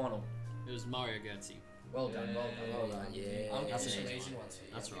Cup final. It was Mario Götze. Well done, well done, well done. Yeah. I'm That's getting some an easy easy one. ones here.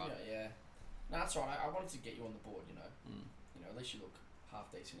 That's right. Yeah. No, that's right. I wanted to get you on the board, you know. Mm. You know, at least you look half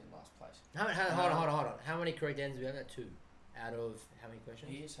decent in last place. Hold on. How many correct answers do we have? 2 out of how many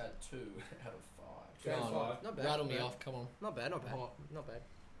questions? He's had 2 out of 5. Go on. Not bad. Rattle not me bad. off, come on. Not bad. Not bad.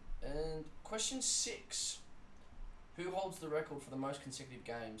 And question 6. Who holds the record for the most consecutive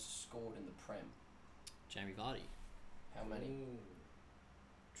games scored in the Prem? Jamie Vardy. How many?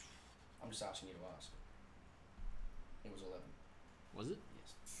 I'm just asking you to ask. It was 11. Was it?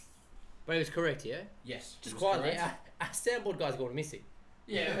 Yes. But it was correct, yeah? Yes. Just it was quietly, correct. our soundboard guy's gone missing.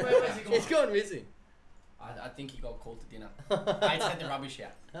 Yeah, where's he It's gone? gone missing. I think he got called to dinner. I sent the rubbish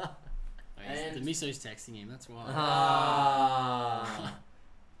out. Oh, And- the Miso's texting him, that's why. Ah.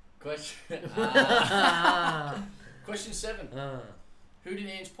 Question. Question 7. Who did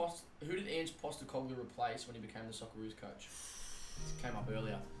Ange Postecoglou replace when he became the Socceroos coach? This came up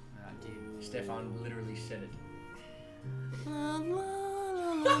earlier. Stefan literally said it. I'm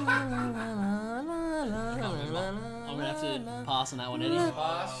going to have to pass on that one, Eddie.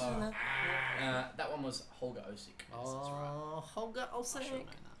 Pass. That one was Holger Osik. Oh, Holger I should have Osik. known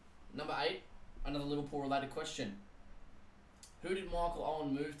that. Number 8. Another Liverpool related question. Who did Michael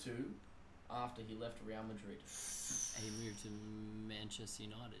Owen move to after he left Real Madrid? He moved to Manchester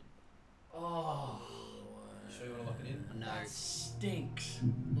United. Oh. Sure you want to lock it in? No. That stinks.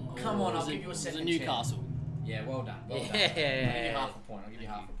 Come on, I'll give you a second Was it Newcastle? chance. Yeah, well done. Well done. Yeah. I'll give you half a point. I'll give you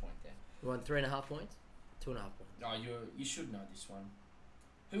half a point there. You want 3.5 points? 2.5 points. Oh, you should know this one.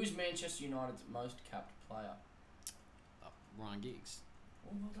 Who is Manchester United's most capped player? Ryan Giggs.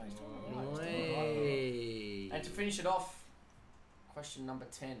 Oh, well done. He's doing all right. He's doing all right. Way. And to finish it off, question number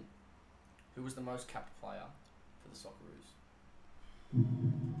 10. Who was the most capped player for the Socceroos?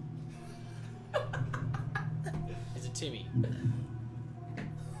 Is it Timmy?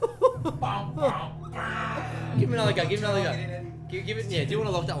 Give me another go. Give it. Yeah. Do you want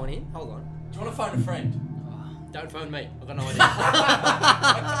to lock that one in? Hold on. Do you want to phone a friend? Don't phone me. I've got no idea.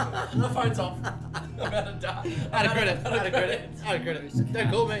 The phone's off. I'm out of data. Out of credit.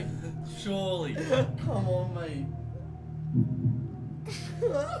 Don't call me. Surely. Come on, mate.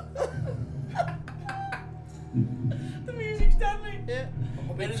 The music's done me. Yeah.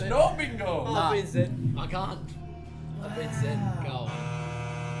 It is not bingo. I've been said. I can't. I've been said. Go.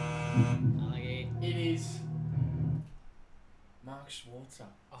 Unlucky. It is Mark Schwarzer.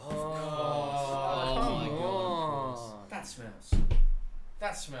 Oh, Oh my come God. on. That smells.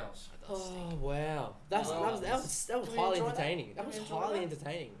 That smells. Oh wow, that was Did we highly enjoy that? entertaining. Did That we was enjoy highly that?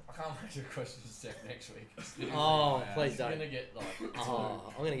 entertaining. I can't wait to question Steph next week. Oh, please It's don't. gonna get like. Oh,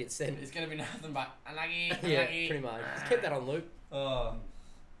 I'm gonna get sent. It's gonna be nothing but unlucky. Yeah, pretty much. Just keep that on loop.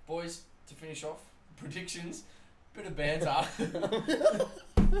 Boys, to finish off, predictions. Bit of banter. The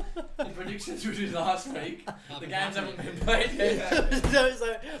predictions we did last week. The games haven't been played yet.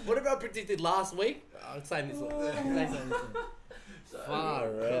 so whatever I predicted last week, I'll say this one. Far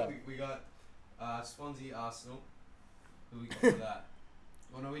out. We got Swansea, Arsenal. Who we got for that?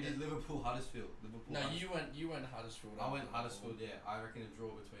 Well, no, we did Liverpool, Huddersfield. No, you went Huddersfield. I went Huddersfield. Yeah, I reckon a draw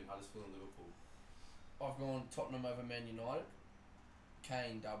between Huddersfield and Liverpool. I've gone Tottenham over Man United.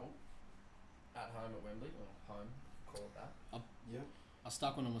 Kane double. At home at Wembley. Or home, call it that. Yeah. I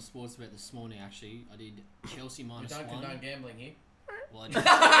stuck one on my sports bet this morning. Actually, I did Chelsea We minus don't 1. condone gambling here. Well,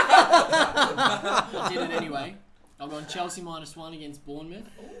 I did it anyway. I've gone Chelsea minus 1 against Bournemouth,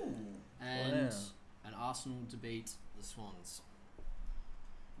 and Wow. and Arsenal to beat the Swans.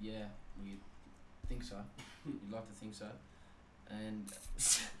 Yeah, you think so. You'd like to think so. And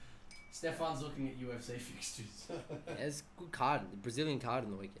Stefan's looking at UFC fixtures. Yeah, it's a good card, the Brazilian card in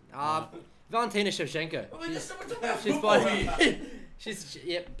the weekend. Valentina Shevchenko. She's fine.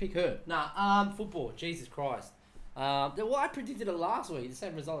 Pick her. Football. Jesus Christ. Well, I predicted it last week. The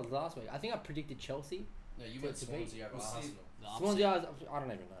same result as last week. I think I predicted Chelsea. No, you went To beat. Swansea over We'll see. Arsenal. The upset. Swansea. I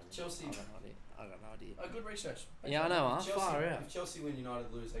don't even know. Chelsea. I got no idea. Oh, good research. Yeah, I know. Huh? Chelsea, Far out. if Chelsea win,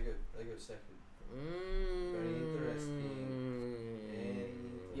 United lose, they go second. Very interesting.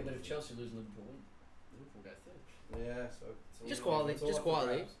 Yeah, but if Chelsea lose Liverpool go third. Yeah, so it's all Just up- quietly, it's all just up for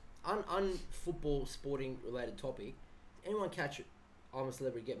quietly. grabs. Football sporting related topic. Anyone catch I'm a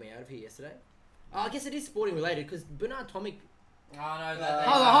Celebrity Get Me Out of Here yesterday? I guess it is sporting related because Bernard Tomic. Oh, no,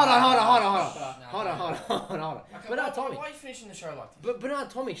 Hold on. Bernard Tomic. Why are you finishing the show like this? But Bernard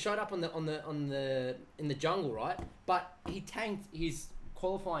Tomic showed up in the jungle, right? But he tanked his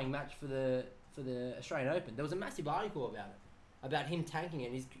qualifying match for the Australian Open. There was a massive article about him tanking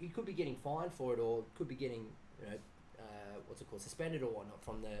it. He could be getting fined for it, or could be getting suspended or whatnot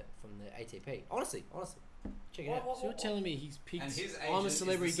from the ATP. Honestly, check it out. So you're telling me he's picked And his I'm agent a is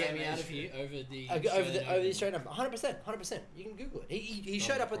Celebrity the Get same Me Out of agent. Here over the Over the Australian Open. Australian Open, 100%. You can Google it. He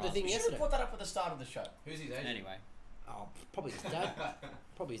showed up at the Christ. thing You should yesterday. have put that up at the start of the show. Who's his agent? Anyway, Oh, probably his dad.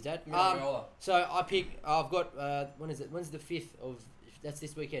 Probably his dad. Miraola. So I pick. I've got. When is it? When's the 5th of? That's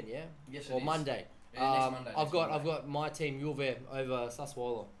this weekend, yeah. Yes, it Or is. Monday. Yeah, next Monday. I've got my team Juve over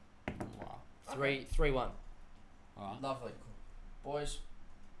Sassuolo. wow. 3-1. All right. Lovely. Boys,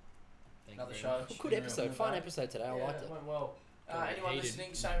 Thank another you very show. much. Good episode. Fun episode today. I liked it it. went well. Got Anyone heated.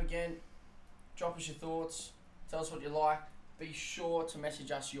 listening, same again. Drop us your thoughts. Tell us what you like. Be sure to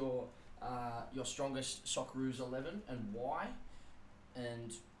message us your strongest Socceroos 11 and why.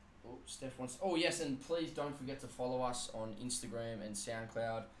 And Steph wants. Oh yes, and please don't forget to follow us on Instagram and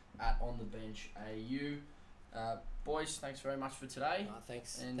SoundCloud at On The Bench AU. Boys, thanks very much for today.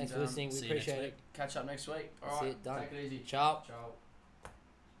 Thanks. And, Thanks for listening. We see you next appreciate week. it. Catch up next week. That's All right, it, done. take it easy. Ciao.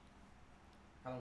 Ciao.